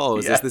 hey Paul,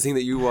 is this the scene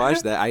that you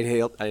watched? That I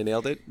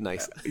nailed it.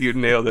 Nice. You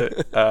nailed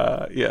it.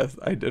 Yes,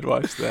 I did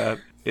watch that.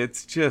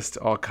 It's just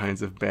all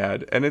kinds of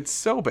bad. And it's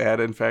so bad,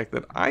 in fact,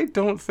 that I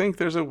don't think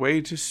there's a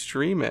way to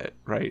stream it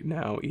right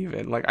now,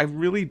 even. Like, I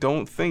really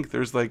don't think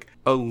there's, like,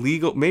 a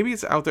legal... Maybe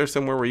it's out there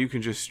somewhere where you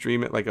can just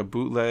stream it like a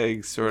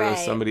bootleg, sort of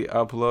somebody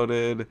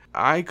uploaded.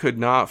 I could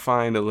not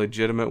find a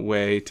legitimate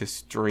way to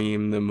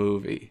stream the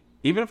movie.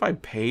 Even if I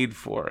paid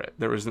for it.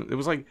 It was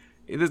like...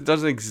 It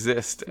doesn't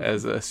exist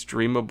as a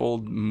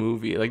streamable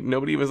movie. Like,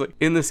 nobody was like,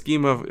 in the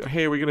scheme of,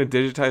 hey, we're going to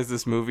digitize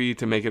this movie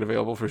to make it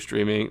available for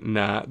streaming.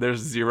 Nah, there's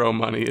zero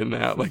money in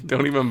that. Like,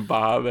 don't even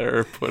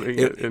bother putting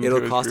it into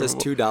It'll cost us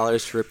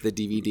 $2 to rip the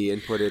DVD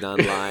and put it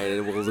online,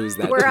 and we'll lose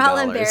that We're $2. all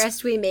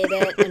embarrassed we made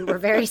it, and we're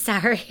very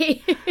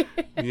sorry.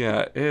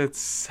 Yeah,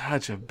 it's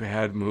such a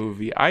bad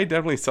movie. I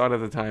definitely saw it at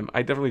the time.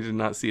 I definitely did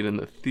not see it in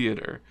the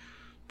theater.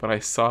 But I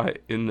saw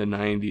it in the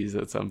 90s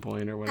at some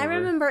point or whatever. I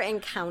remember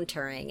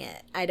encountering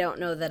it. I don't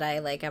know that I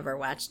ever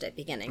watched it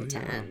beginning to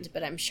end,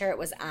 but I'm sure it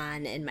was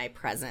on in my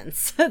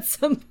presence at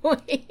some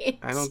point.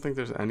 I don't think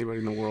there's anybody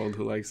in the world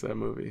who likes that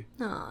movie.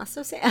 Aw,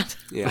 so sad.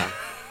 Yeah,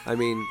 I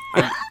mean,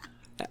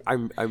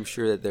 I'm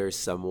sure that there's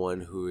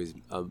someone who is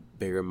a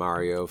bigger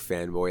Mario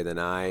fanboy than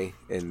I,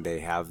 and they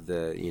have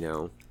the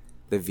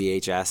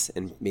VHS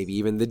and maybe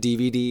even the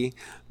DVD.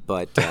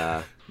 But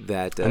I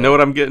know what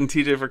I'm getting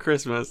TJ for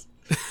Christmas.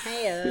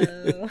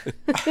 Heyo.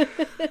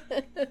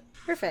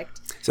 Perfect.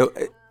 So,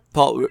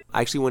 Paul, I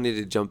actually wanted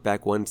to jump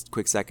back one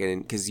quick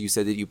second because you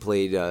said that you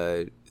played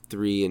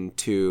 3 and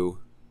 2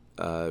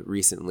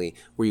 recently.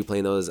 Were you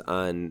playing those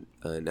on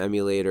an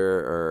emulator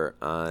or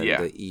on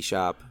the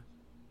eShop?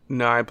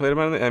 No, I played them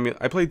on the emulator.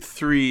 I played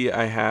 3.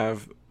 I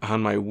have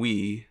on my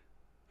Wii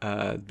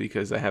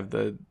because I have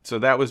so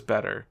that was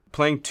better.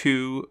 Playing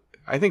 2,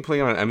 I think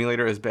playing on an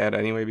emulator is bad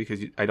anyway because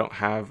I don't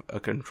have a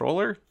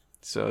controller.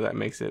 So that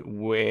makes it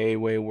way,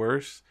 way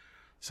worse.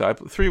 So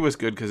 3 was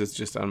good because it's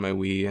just on my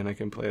Wii and I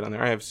can play it on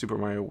there. I have Super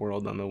Mario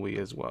World on the Wii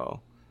as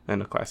well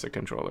and a classic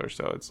controller.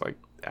 So it's like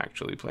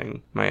actually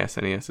playing my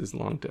SNES is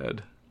long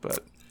dead. But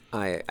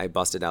I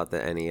busted out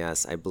the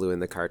NES. I blew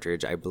in the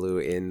cartridge. I blew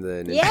in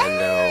the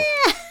Nintendo.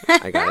 Yeah!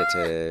 I got it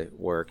to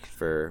work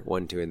for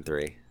 1, 2, and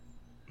 3.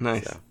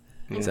 Nice.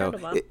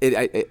 So.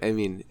 I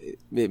mean,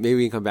 maybe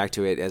we can come back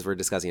to it as we're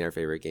discussing our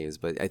favorite games.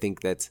 But I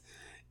think that's...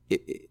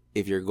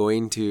 If you're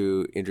going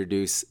to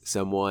introduce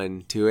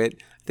someone to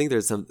it, I think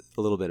there's a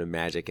little bit of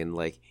magic in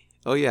like,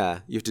 oh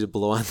yeah, you have to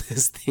blow on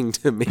this thing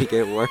to make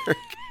it work.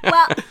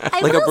 Well, I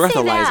like will a breathalyzer.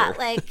 say that,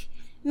 like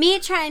me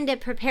trying to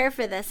prepare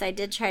for this, I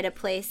did try to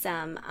play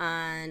some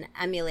on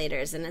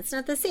emulators, and it's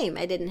not the same.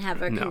 I didn't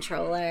have a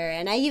controller,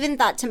 and I even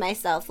thought to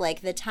myself,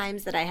 like the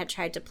times that I had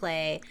tried to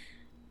play,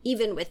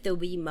 even with the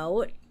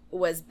Wiimote,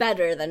 was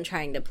better than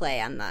trying to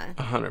play on the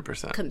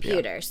 100%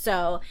 computer. Yeah.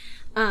 So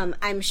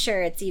I'm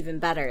sure it's even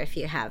better if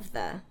you have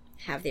the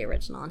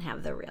original and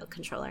have the real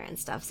controller and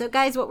stuff. So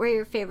guys, what were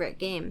your favorite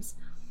games?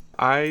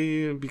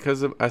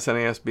 Because of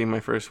SNES being my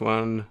first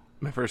one,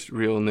 my first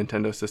real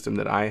Nintendo system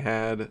that I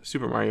had,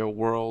 Super Mario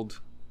World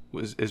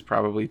is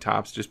probably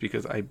tops just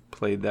because I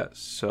played that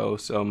so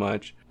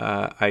much.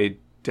 I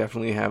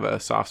definitely have a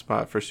soft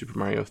spot for Super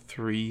Mario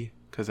 3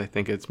 because I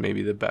think it's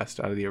maybe the best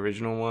out of the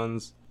original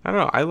ones. I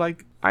don't know.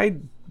 I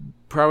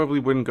probably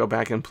wouldn't go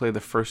back and play the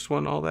first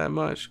one all that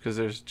much because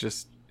it's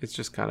just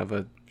kind of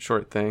a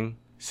short thing.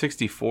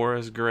 64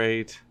 is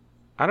great.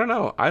 I don't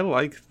know. I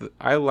like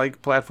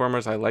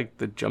platformers. I like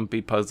the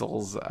jumpy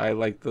puzzles. I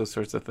like those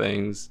sorts of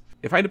things.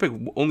 If I had to pick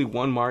only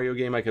one Mario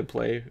game I could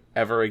play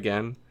ever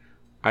again,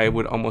 I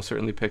would almost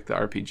certainly pick the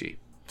RPG.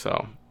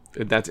 So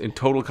that's in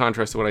total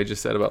contrast to what I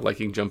just said about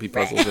liking jumpy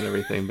puzzles and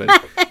everything. But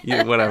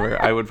whatever.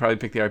 I would probably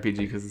pick the RPG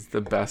because it's the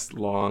best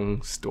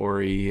long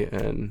story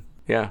and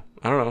yeah,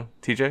 I don't know.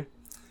 TJ?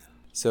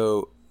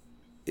 So,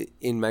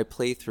 in my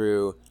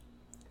playthrough,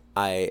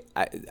 I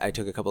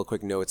took a couple of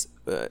quick notes.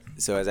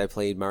 So as I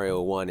played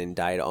Mario 1 and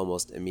died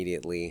almost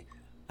immediately,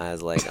 I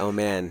was like, oh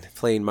man,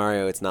 playing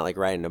Mario, it's not like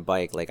riding a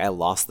bike. Like, I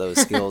lost those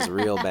skills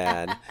real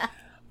bad.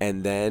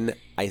 And then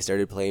I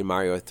started playing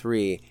Mario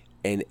 3,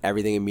 and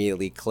everything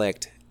immediately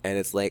clicked. And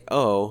it's like,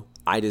 oh,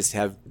 I just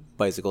have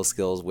bicycle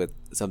skills with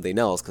something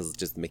else because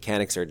just the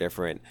mechanics are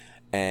different.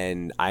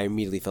 And I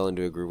immediately fell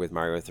into a groove with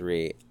Mario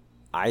 3.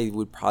 I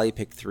would probably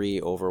pick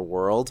 3 over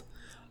World.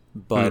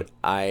 But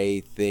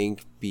I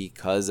think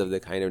because of the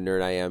kind of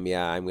nerd I am,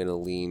 I'm going to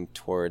lean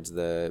towards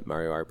the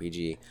Mario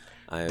RPG.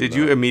 Did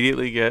you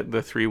immediately get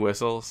the 3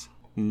 whistles?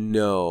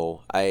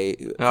 No. I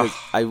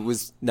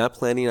was not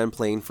planning on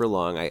playing for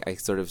long. I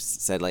sort of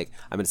said, like,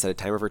 I'm going to set a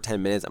timer for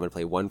 10 minutes. I'm going to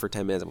play 1 for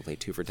 10 minutes. I'm going to play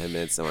 2 for 10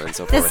 minutes, so on and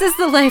so forth. This is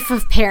the life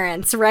of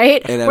parents,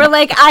 right? And we're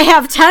like, I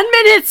have 10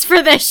 minutes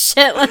for this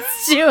shit.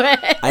 Let's do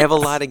it. I have a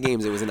lot of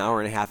games. It was an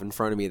hour and a half in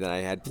front of me that I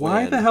had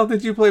planned. Why the hell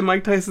did you play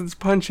Mike Tyson's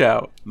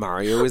Punch-Out?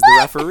 Mario is the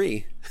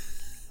referee.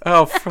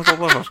 Oh, for the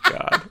love of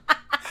God.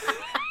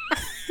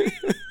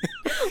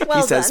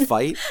 Well He says done.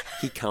 fight.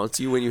 He counts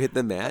you when you hit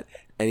the mat,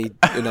 and he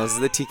announces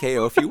the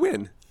TKO if you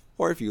win.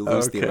 Or if you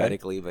lose, Okay.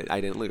 theoretically, but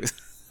I didn't lose.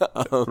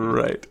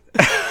 Right.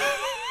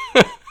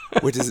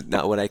 Which is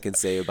not what I can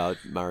say about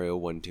Mario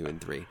 1, 2, and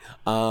 3.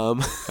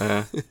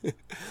 I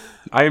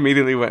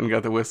immediately went and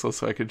got the whistle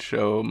so I could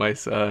show my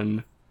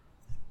son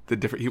the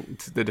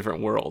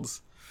different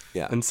worlds.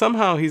 Yeah. And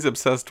somehow he's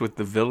obsessed with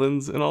the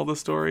villains in all the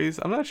stories.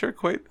 I'm not sure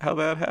quite how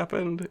that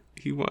happened.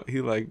 He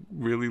like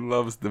really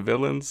loves the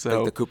villains.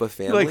 So Like the Koopa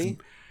family?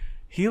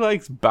 He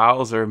likes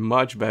Bowser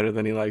much better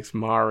than he likes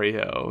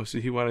Mario. So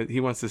he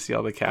wants to see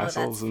all the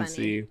castles and funny.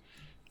 see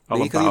all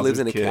Maybe of because he lives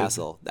in a Bowser's kids.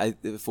 castle.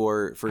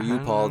 For you,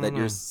 Paul, that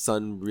your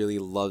son really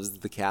loves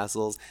the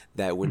castles,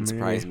 that wouldn't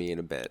surprise me in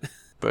a bit.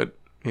 But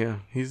yeah,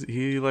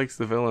 he likes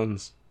the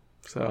villains.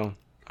 So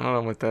I don't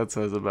know what that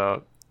says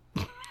about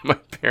my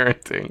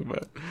parenting,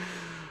 but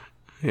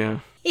yeah.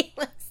 He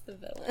likes the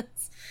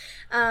villains.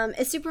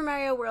 Is Super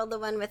Mario World the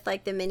one with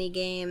like the mini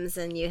games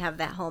and you have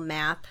that whole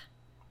map?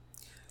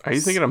 Are you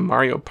thinking of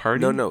Mario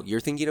Party? No, you're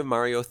thinking of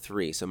Mario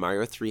 3. So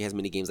Mario 3 has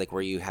mini games like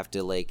where you have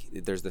to like,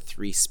 there's the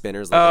 3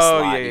 spinners like a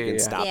slot. You can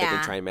stop it Yeah.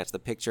 and try and match the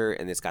picture,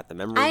 and it's got the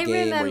memory I game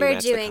where you remember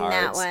match the doing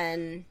that cards.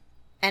 one,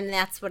 and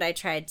that's what I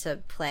tried to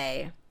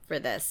play for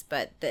this,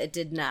 but it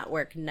did not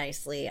work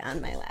nicely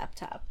on my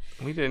laptop.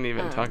 We didn't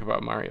even talk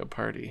about Mario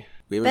Party.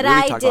 We haven't But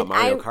really I talked did- about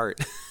Mario I-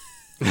 Kart.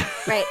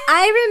 Right.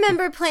 I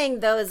remember playing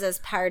those as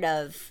part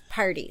of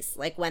parties,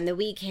 like when the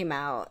Wii came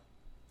out,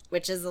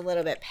 which is a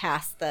little bit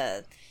past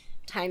the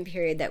time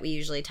period that we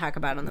usually talk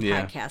about on the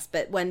Yeah. podcast.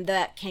 But when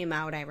that came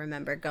out, I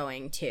remember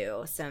going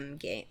to some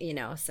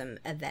some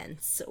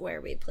events where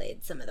we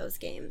played some of those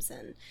games,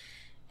 and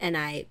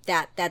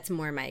that's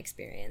more my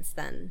experience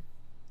than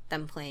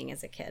them playing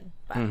as a kid.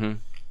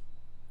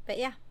 But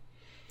yeah.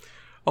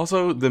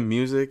 Also, the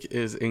music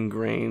is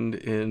ingrained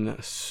in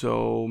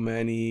so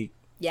many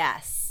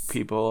Yes.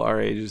 people our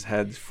age's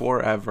heads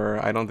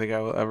forever. I don't think I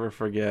will ever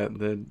forget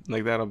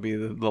that'll be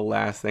the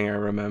last thing I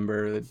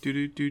remember. The doo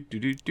doo doo doo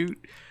doo doo.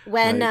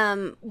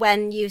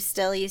 When you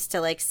still used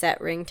to like set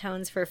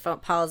ringtones for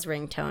Paul's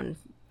ringtone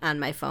on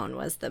my phone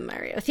was the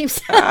Mario theme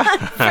song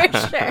for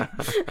sure.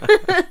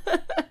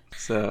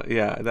 So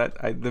yeah,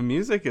 the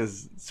music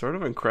is sort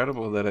of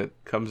incredible that it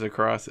comes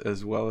across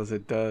as well as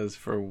it does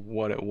for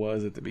what it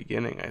was at the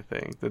beginning. I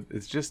think that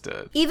it's just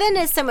Even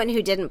as someone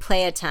who didn't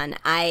play a ton,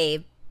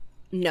 I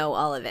know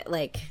all of it,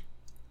 like,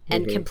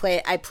 and can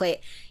play. I play,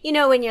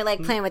 when you're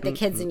like playing with the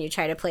kids and you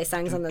try to play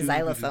songs on the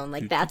xylophone,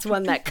 like that's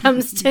one that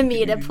comes to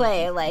me to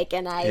play. Like,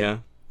 and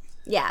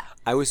yeah.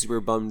 I was super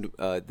bummed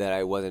that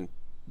I wasn't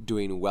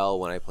doing well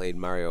when I played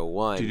Mario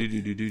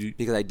 1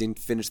 because I didn't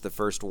finish the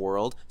first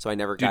world, so I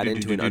never got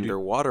into an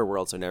underwater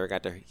world, so I never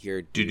got to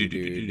hear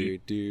the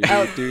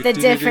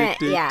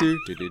different, yeah.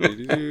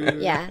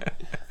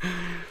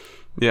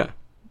 Yeah.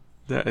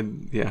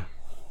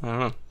 I don't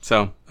know.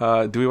 So,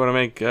 do we want to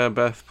make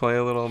Beth play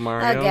a little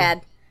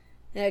Mario?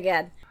 Oh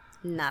god,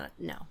 no.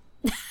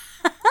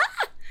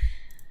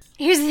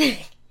 Here's the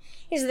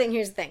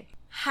thing.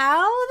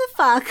 How the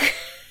fuck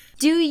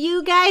do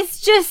you guys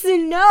just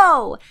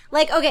know?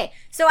 Like, okay,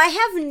 so I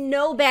have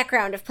no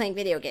background of playing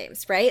video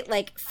games, right?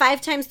 Like 5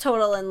 times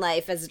total in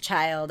life as a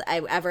child,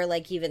 I ever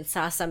like even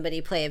saw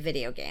somebody play a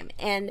video game.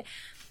 And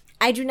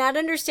I do not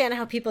understand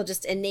how people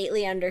just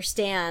innately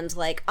understand,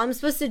 like, I'm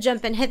supposed to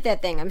jump and hit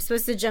that thing. I'm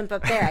supposed to jump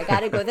up there. I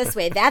gotta go this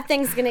way. That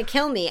thing's gonna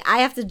kill me. I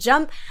have to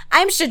jump.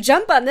 I should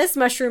jump on this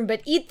mushroom,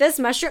 but eat this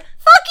mushroom.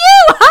 Fuck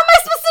you! How am I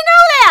supposed to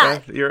know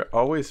that? Beth, you're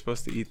always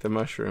supposed to eat the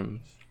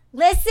mushrooms.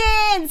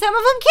 Listen, some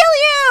of them kill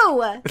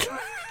you!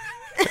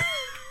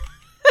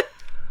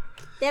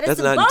 That is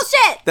some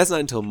bullshit! That's not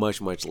until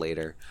much, much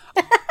later.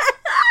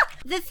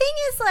 The thing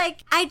is,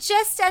 like, I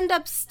just end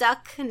up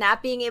stuck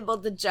not being able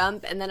to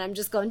jump, and then I'm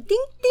just going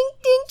ding, ding,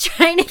 ding,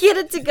 trying to get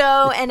it to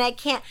go, and I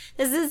can't.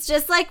 This is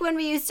just like when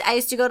I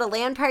used to go to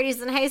LAN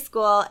parties in high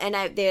school, and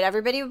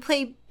everybody would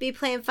be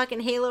playing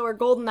fucking Halo or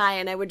GoldenEye,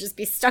 and I would just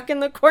be stuck in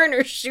the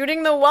corner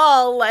shooting the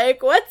wall,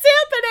 like, what's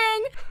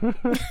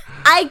happening?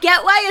 I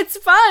get why it's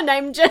fun.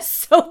 I'm just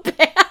so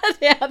bad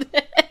at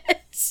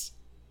it.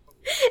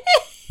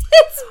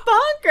 It's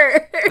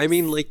bonkers. I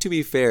mean, like, to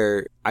be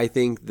fair, I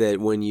think that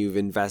when you've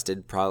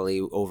invested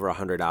probably over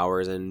 100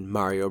 hours in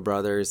Mario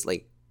Brothers,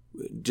 like,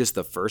 just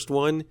the first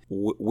one,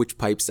 which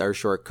pipes are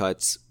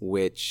shortcuts,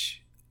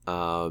 which,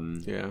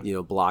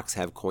 blocks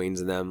have coins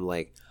in them,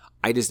 like,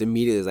 I just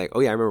immediately was like,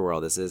 oh yeah, I remember where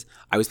all this is.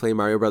 I was playing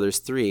Mario Brothers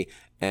 3,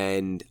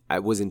 and I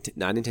was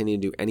not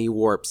intending to do any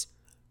warps,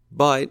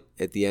 but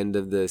at the end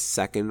of the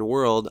second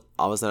world,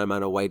 all of a sudden I'm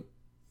on a white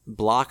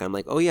block. I'm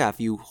like, oh yeah, if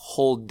you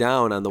hold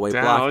down on the white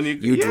block,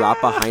 you drop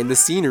behind the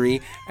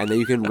scenery, and then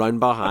you can run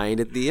behind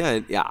at the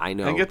end. Yeah, I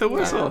know. And get the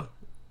whistle.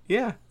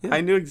 Yeah,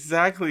 I knew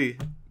exactly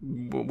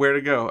where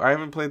to go. I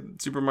haven't played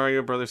Super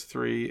Mario Brothers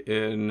 3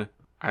 in,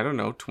 I don't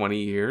know,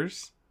 20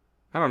 years.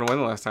 I don't know when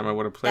the last time I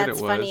would have played it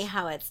was. That's funny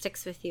how it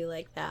sticks with you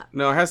like that.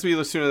 No, it has to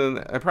be sooner than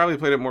that. I probably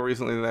played it more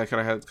recently than that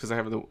because I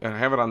have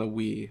it on the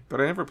Wii, but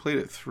I never played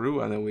it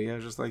through on the Wii. I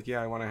was just like,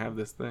 yeah, I want to have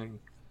this thing.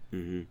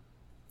 Mm-hmm.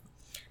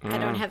 I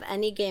don't have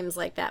any games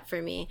like that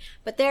for me.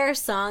 But there are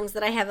songs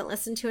that I haven't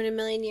listened to in a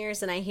million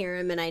years, and I hear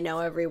them and I know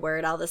every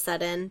word all of a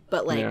sudden.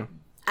 But, like,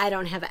 I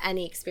don't have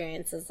any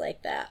experiences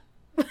like that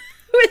with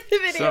the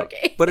video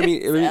game. But, I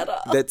mean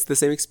that's the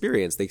same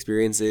experience. The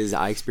experience is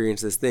I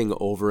experienced this thing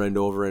over and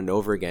over and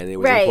over again. It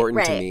was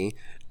important to me.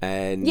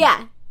 And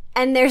yeah.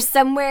 And there's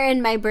somewhere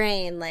in my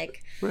brain,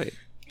 like... Right.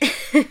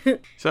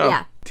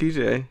 So,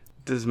 TJ,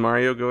 does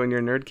Mario go in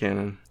your nerd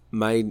canon?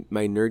 My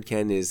nerd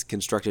canon is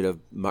constructed of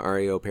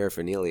Mario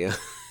paraphernalia.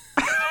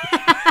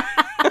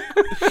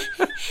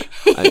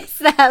 It's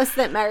the house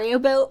that Mario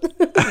built.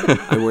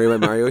 I'm wearing my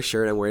Mario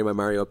shirt. I'm wearing my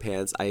Mario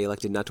pants. I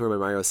elected not to wear my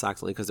Mario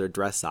socks only because they're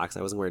dress socks.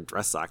 I wasn't wearing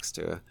dress socks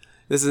to.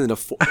 This isn't a.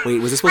 Wait,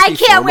 was this supposed to be I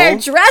can't formal? wear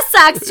dress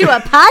socks to a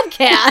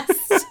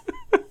podcast.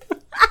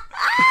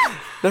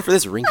 Not for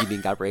this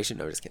rinky-dink operation.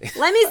 No, just kidding.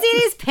 Let me see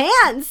these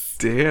pants.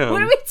 Damn.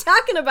 What are we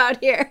talking about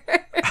here?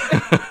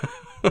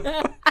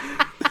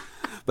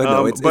 But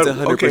no, it's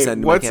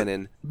 100% my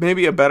canon.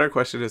 Maybe a better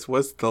question is,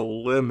 what's the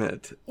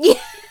limit? Yeah.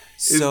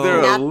 Is there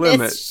a Not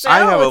limit? this show, I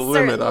have a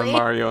limit on certainly.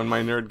 Mario and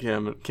my nerd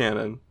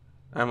canon.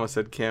 I almost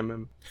said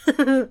canon.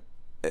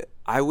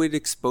 I would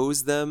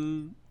expose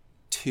them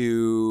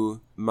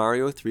to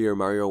Mario 3 or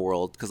Mario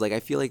World because, like, I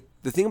feel like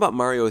the thing about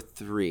Mario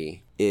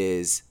 3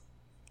 is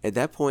at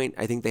that point,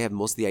 I think they have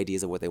most of the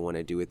ideas of what they want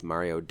to do with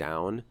Mario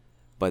down,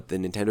 but the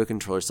Nintendo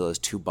controller still has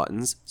 2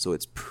 buttons, so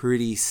it's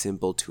pretty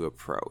simple to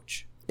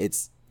approach.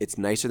 It's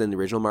nicer than the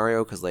original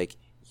Mario because, like,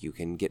 you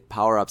can get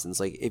power-ups, and it's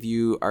like, if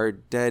you are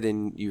dead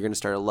and you're going to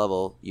start a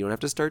level, you don't have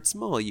to start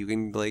small. You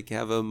can, like,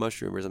 have a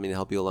mushroom or something to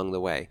help you along the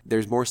way.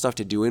 There's more stuff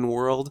to do in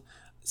World,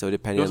 so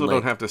depending You also on, like...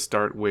 don't have to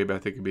start way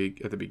back at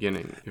the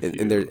beginning. And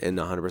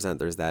 100%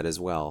 there's that as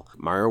well.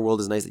 Mario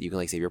World is nice that you can,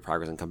 like, save your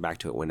progress and come back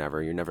to it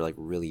whenever. You're never, like,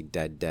 really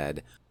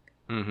dead.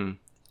 Mm-hmm.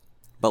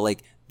 But,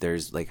 like,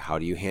 there's, like, how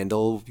do you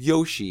handle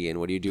Yoshi and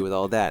what do you do with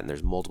all that? And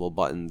there's multiple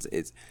buttons.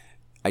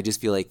 I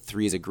just feel like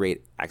 3 is a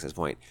great access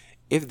point.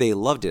 If they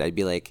loved it, I'd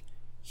be like,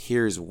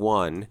 here's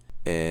one,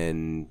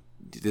 and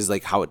this is,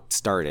 like, how it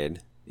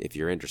started, if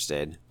you're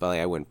interested. But, like,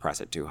 I wouldn't press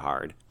it too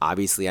hard.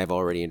 Obviously, I've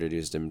already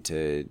introduced him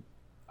to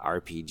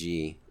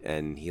RPG,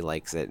 and he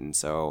likes it, and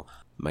so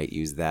might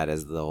use that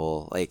as the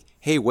whole, like,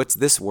 hey, what's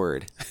this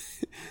word?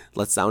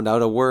 Let's sound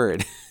out a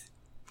word.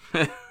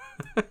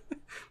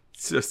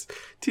 It's just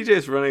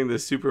TJ's running the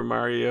Super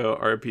Mario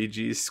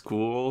RPG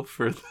school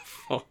for the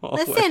fall.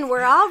 Listen,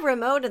 we're all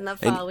remote in the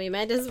fall. We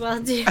might as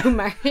well do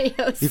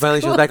Mario. He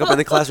finally shows back up in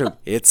the classroom.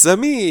 It's a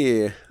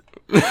me.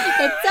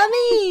 It's a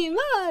me,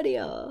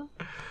 Mario.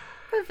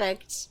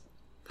 Perfect.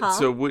 Paul?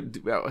 So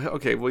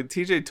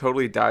TJ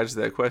totally dodged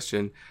that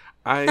question.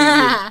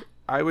 I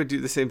would do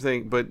the same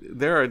thing, but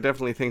there are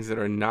definitely things that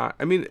are not.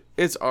 I mean,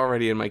 it's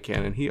already in my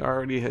canon. He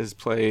already has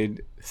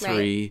played 3.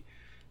 Right.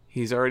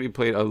 He's already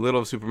played a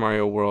little of Super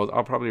Mario World.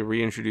 I'll probably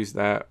reintroduce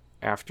that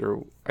after.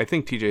 I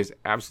think TJ is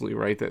absolutely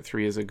right that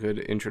 3 is a good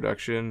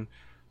introduction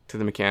to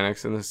the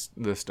mechanics and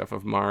the stuff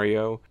of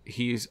Mario.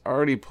 He's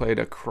already played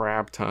a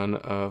crap ton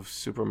of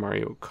Super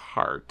Mario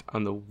Kart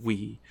on the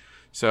Wii.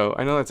 So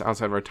I know that's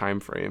outside of our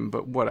time frame,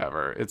 but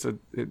whatever.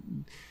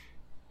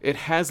 It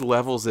has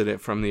levels in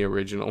it from the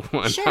original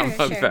one. Sure, How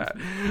about sure. that?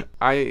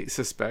 I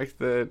suspect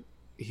that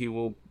he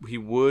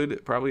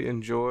would probably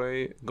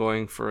enjoy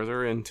going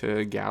further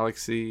into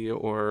Galaxy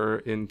or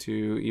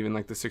into even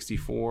like the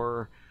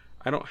 64.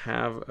 I don't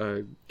have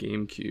a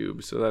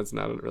GameCube, so that's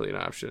not really an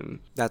option.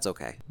 That's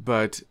okay.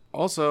 But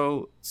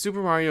also,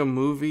 Super Mario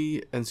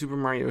Movie and Super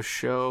Mario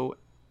Show,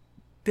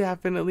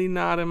 definitely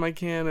not in my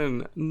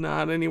canon.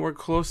 Not anywhere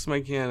close to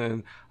my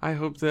canon. I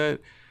hope that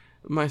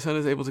my son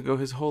is able to go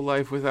his whole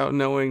life without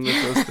knowing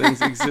that those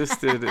things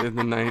existed in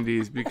the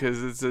 90s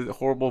because it's a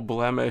horrible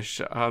blemish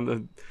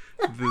on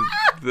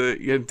the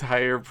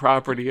entire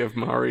property of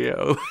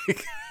Mario.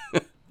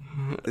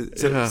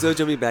 So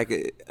jumping back,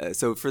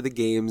 so for the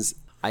games,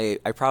 I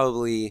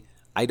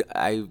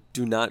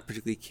do not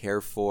particularly care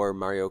for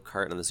Mario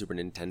Kart on the Super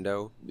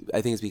Nintendo.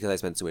 I think it's because I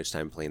spent so much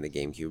time playing the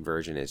GameCube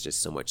version. It's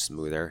just so much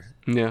smoother.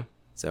 Yeah.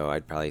 So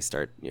I'd probably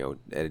start,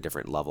 at a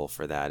different level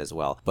for that as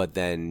well. But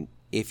then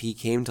if he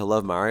came to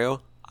love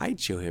Mario, I'd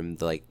show him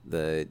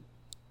the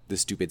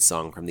stupid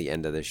song from the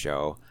end of the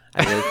show.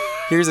 I mean,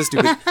 here's a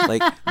stupid,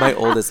 my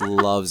oldest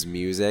loves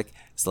music.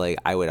 It's like,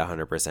 I would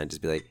 100%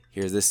 just be like,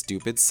 here's this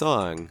stupid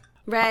song.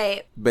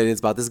 Right. But it's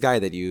about this guy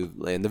that you,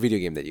 in the video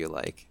game that you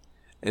like.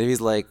 And if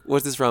he's like,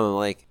 what's this from? I'm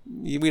like,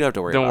 we don't have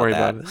to worry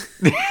about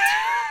that.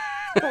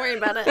 Don't worry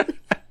about it.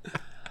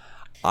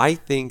 I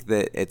think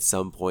that at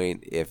some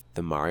point, if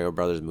the Mario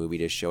Brothers movie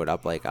just showed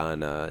up like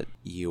on a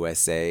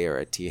USA or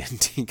a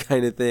TNT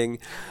kind of thing,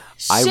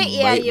 I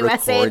might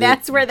USA, record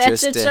that's it where that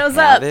just shit to shows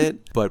have up.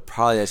 It, but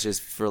probably that's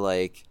just for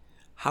like,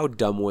 how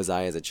dumb was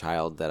I as a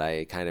child that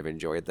I kind of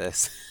enjoyed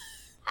this?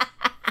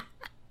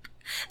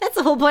 That's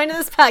the whole point of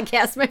this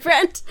podcast, my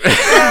friend.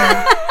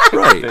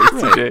 Right. Thanks,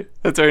 TJ.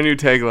 That's our new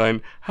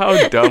tagline.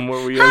 How dumb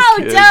were we as How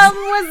kids? dumb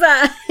was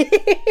I?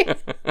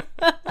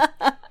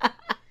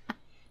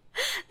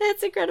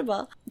 That's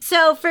incredible.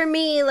 So for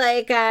me,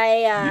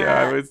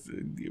 I was.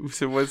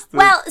 So what's the?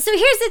 Well, so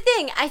here's the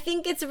thing. I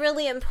think it's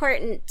really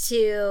important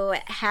to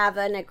have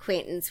an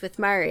acquaintance with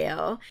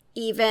Mario,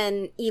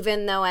 even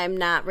though I'm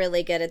not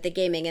really good at the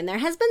gaming. And there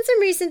has been some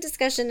recent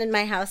discussion in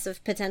my house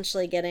of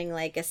potentially getting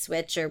like a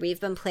Switch, or we've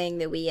been playing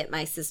the Wii at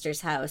my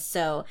sister's house.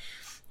 So,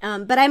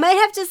 but I might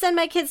have to send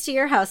my kids to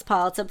your house,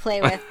 Paul, to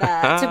play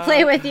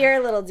with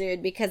your little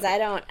dude, because I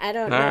don't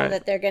know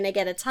that they're going to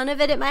get a ton of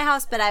it at my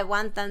house, but I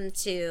want them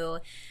to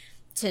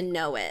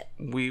know it.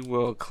 We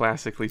will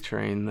classically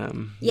train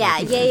them. Yeah.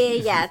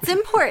 It's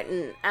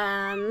important.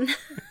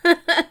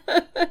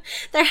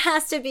 There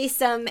has to be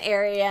some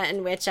area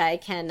in which I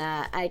can.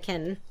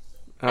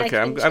 Okay,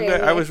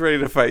 I was ready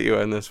to fight you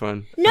on this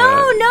one. No,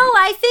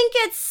 I think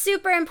it's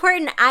super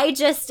important. I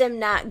just am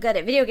not good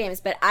at video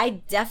games, but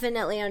I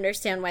definitely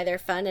understand why they're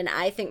fun, and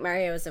I think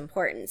Mario is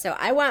important. So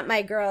I want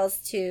my girls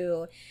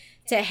to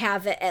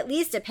have at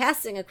least a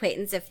passing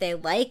acquaintance. If they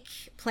like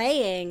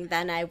playing,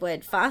 then I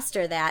would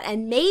foster that.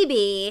 And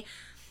maybe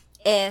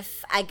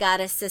if I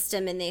got a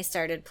system and they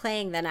started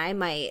playing, then I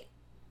might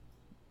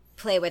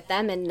play with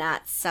them and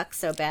not suck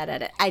so bad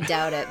at it. I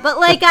doubt it, but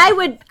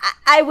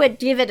I would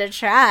give it a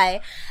try.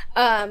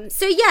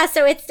 So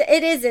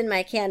it is in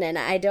my canon.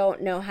 I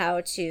don't know how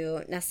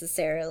to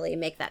necessarily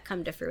make that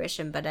come to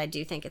fruition, but I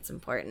do think it's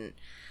important.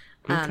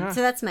 So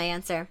that's my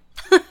answer.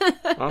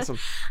 Awesome.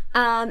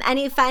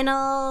 Any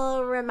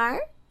final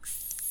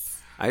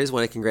remarks? I just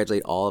want to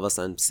congratulate all of us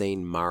on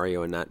saying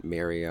Mario and not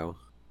Mario.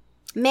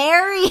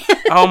 Mary.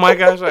 Oh my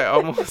gosh, I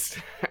almost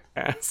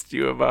asked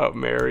you about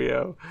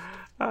Mario.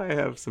 I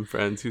have some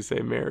friends who say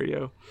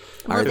Mario.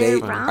 Are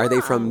they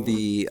from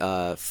the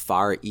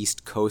far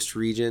East Coast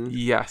region?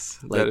 Yes,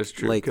 that is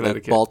true. Like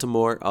Connecticut.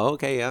 Baltimore. Oh,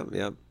 okay,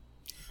 yep.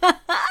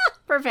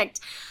 Perfect.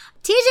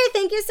 TJ,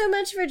 thank you so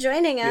much for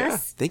joining us. Yeah.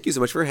 Thank you so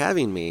much for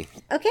having me.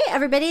 Okay,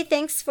 everybody,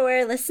 thanks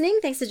for listening.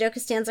 Thanks to Joe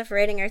Costanza for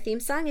writing our theme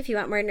song. If you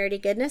want more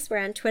nerdy goodness, we're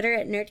on Twitter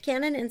at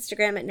NerdCanon,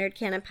 Instagram at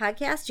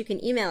NerdCanonPodcast. You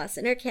can email us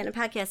at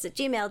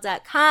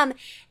nerdcanonpodcast@gmail.com.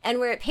 And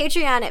we're at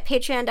Patreon at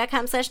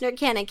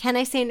patreon.com/nerdcanon. Can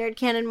I say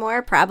NerdCanon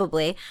more?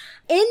 Probably.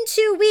 In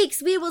 2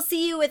 weeks, we will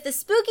see you with the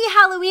spooky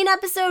Halloween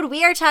episode.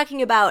 We are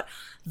talking about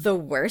The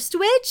Worst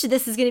Witch.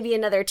 This is going to be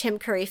another Tim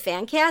Curry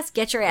fan cast.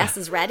 Get your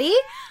asses ready.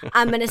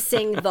 I'm going to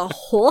sing the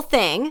whole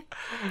thing.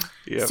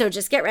 Yep. So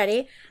just get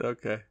ready.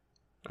 Okay.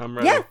 I'm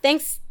ready. Yeah,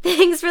 thanks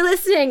for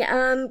listening.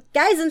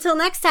 Guys, until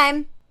next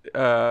time.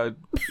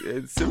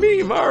 It's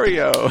me,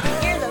 Mario.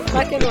 You're the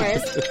fucking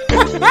worst.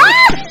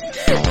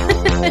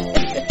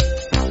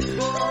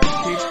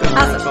 Keep them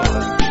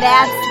Awesome.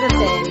 That's the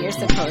thing you're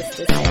supposed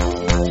to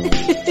say.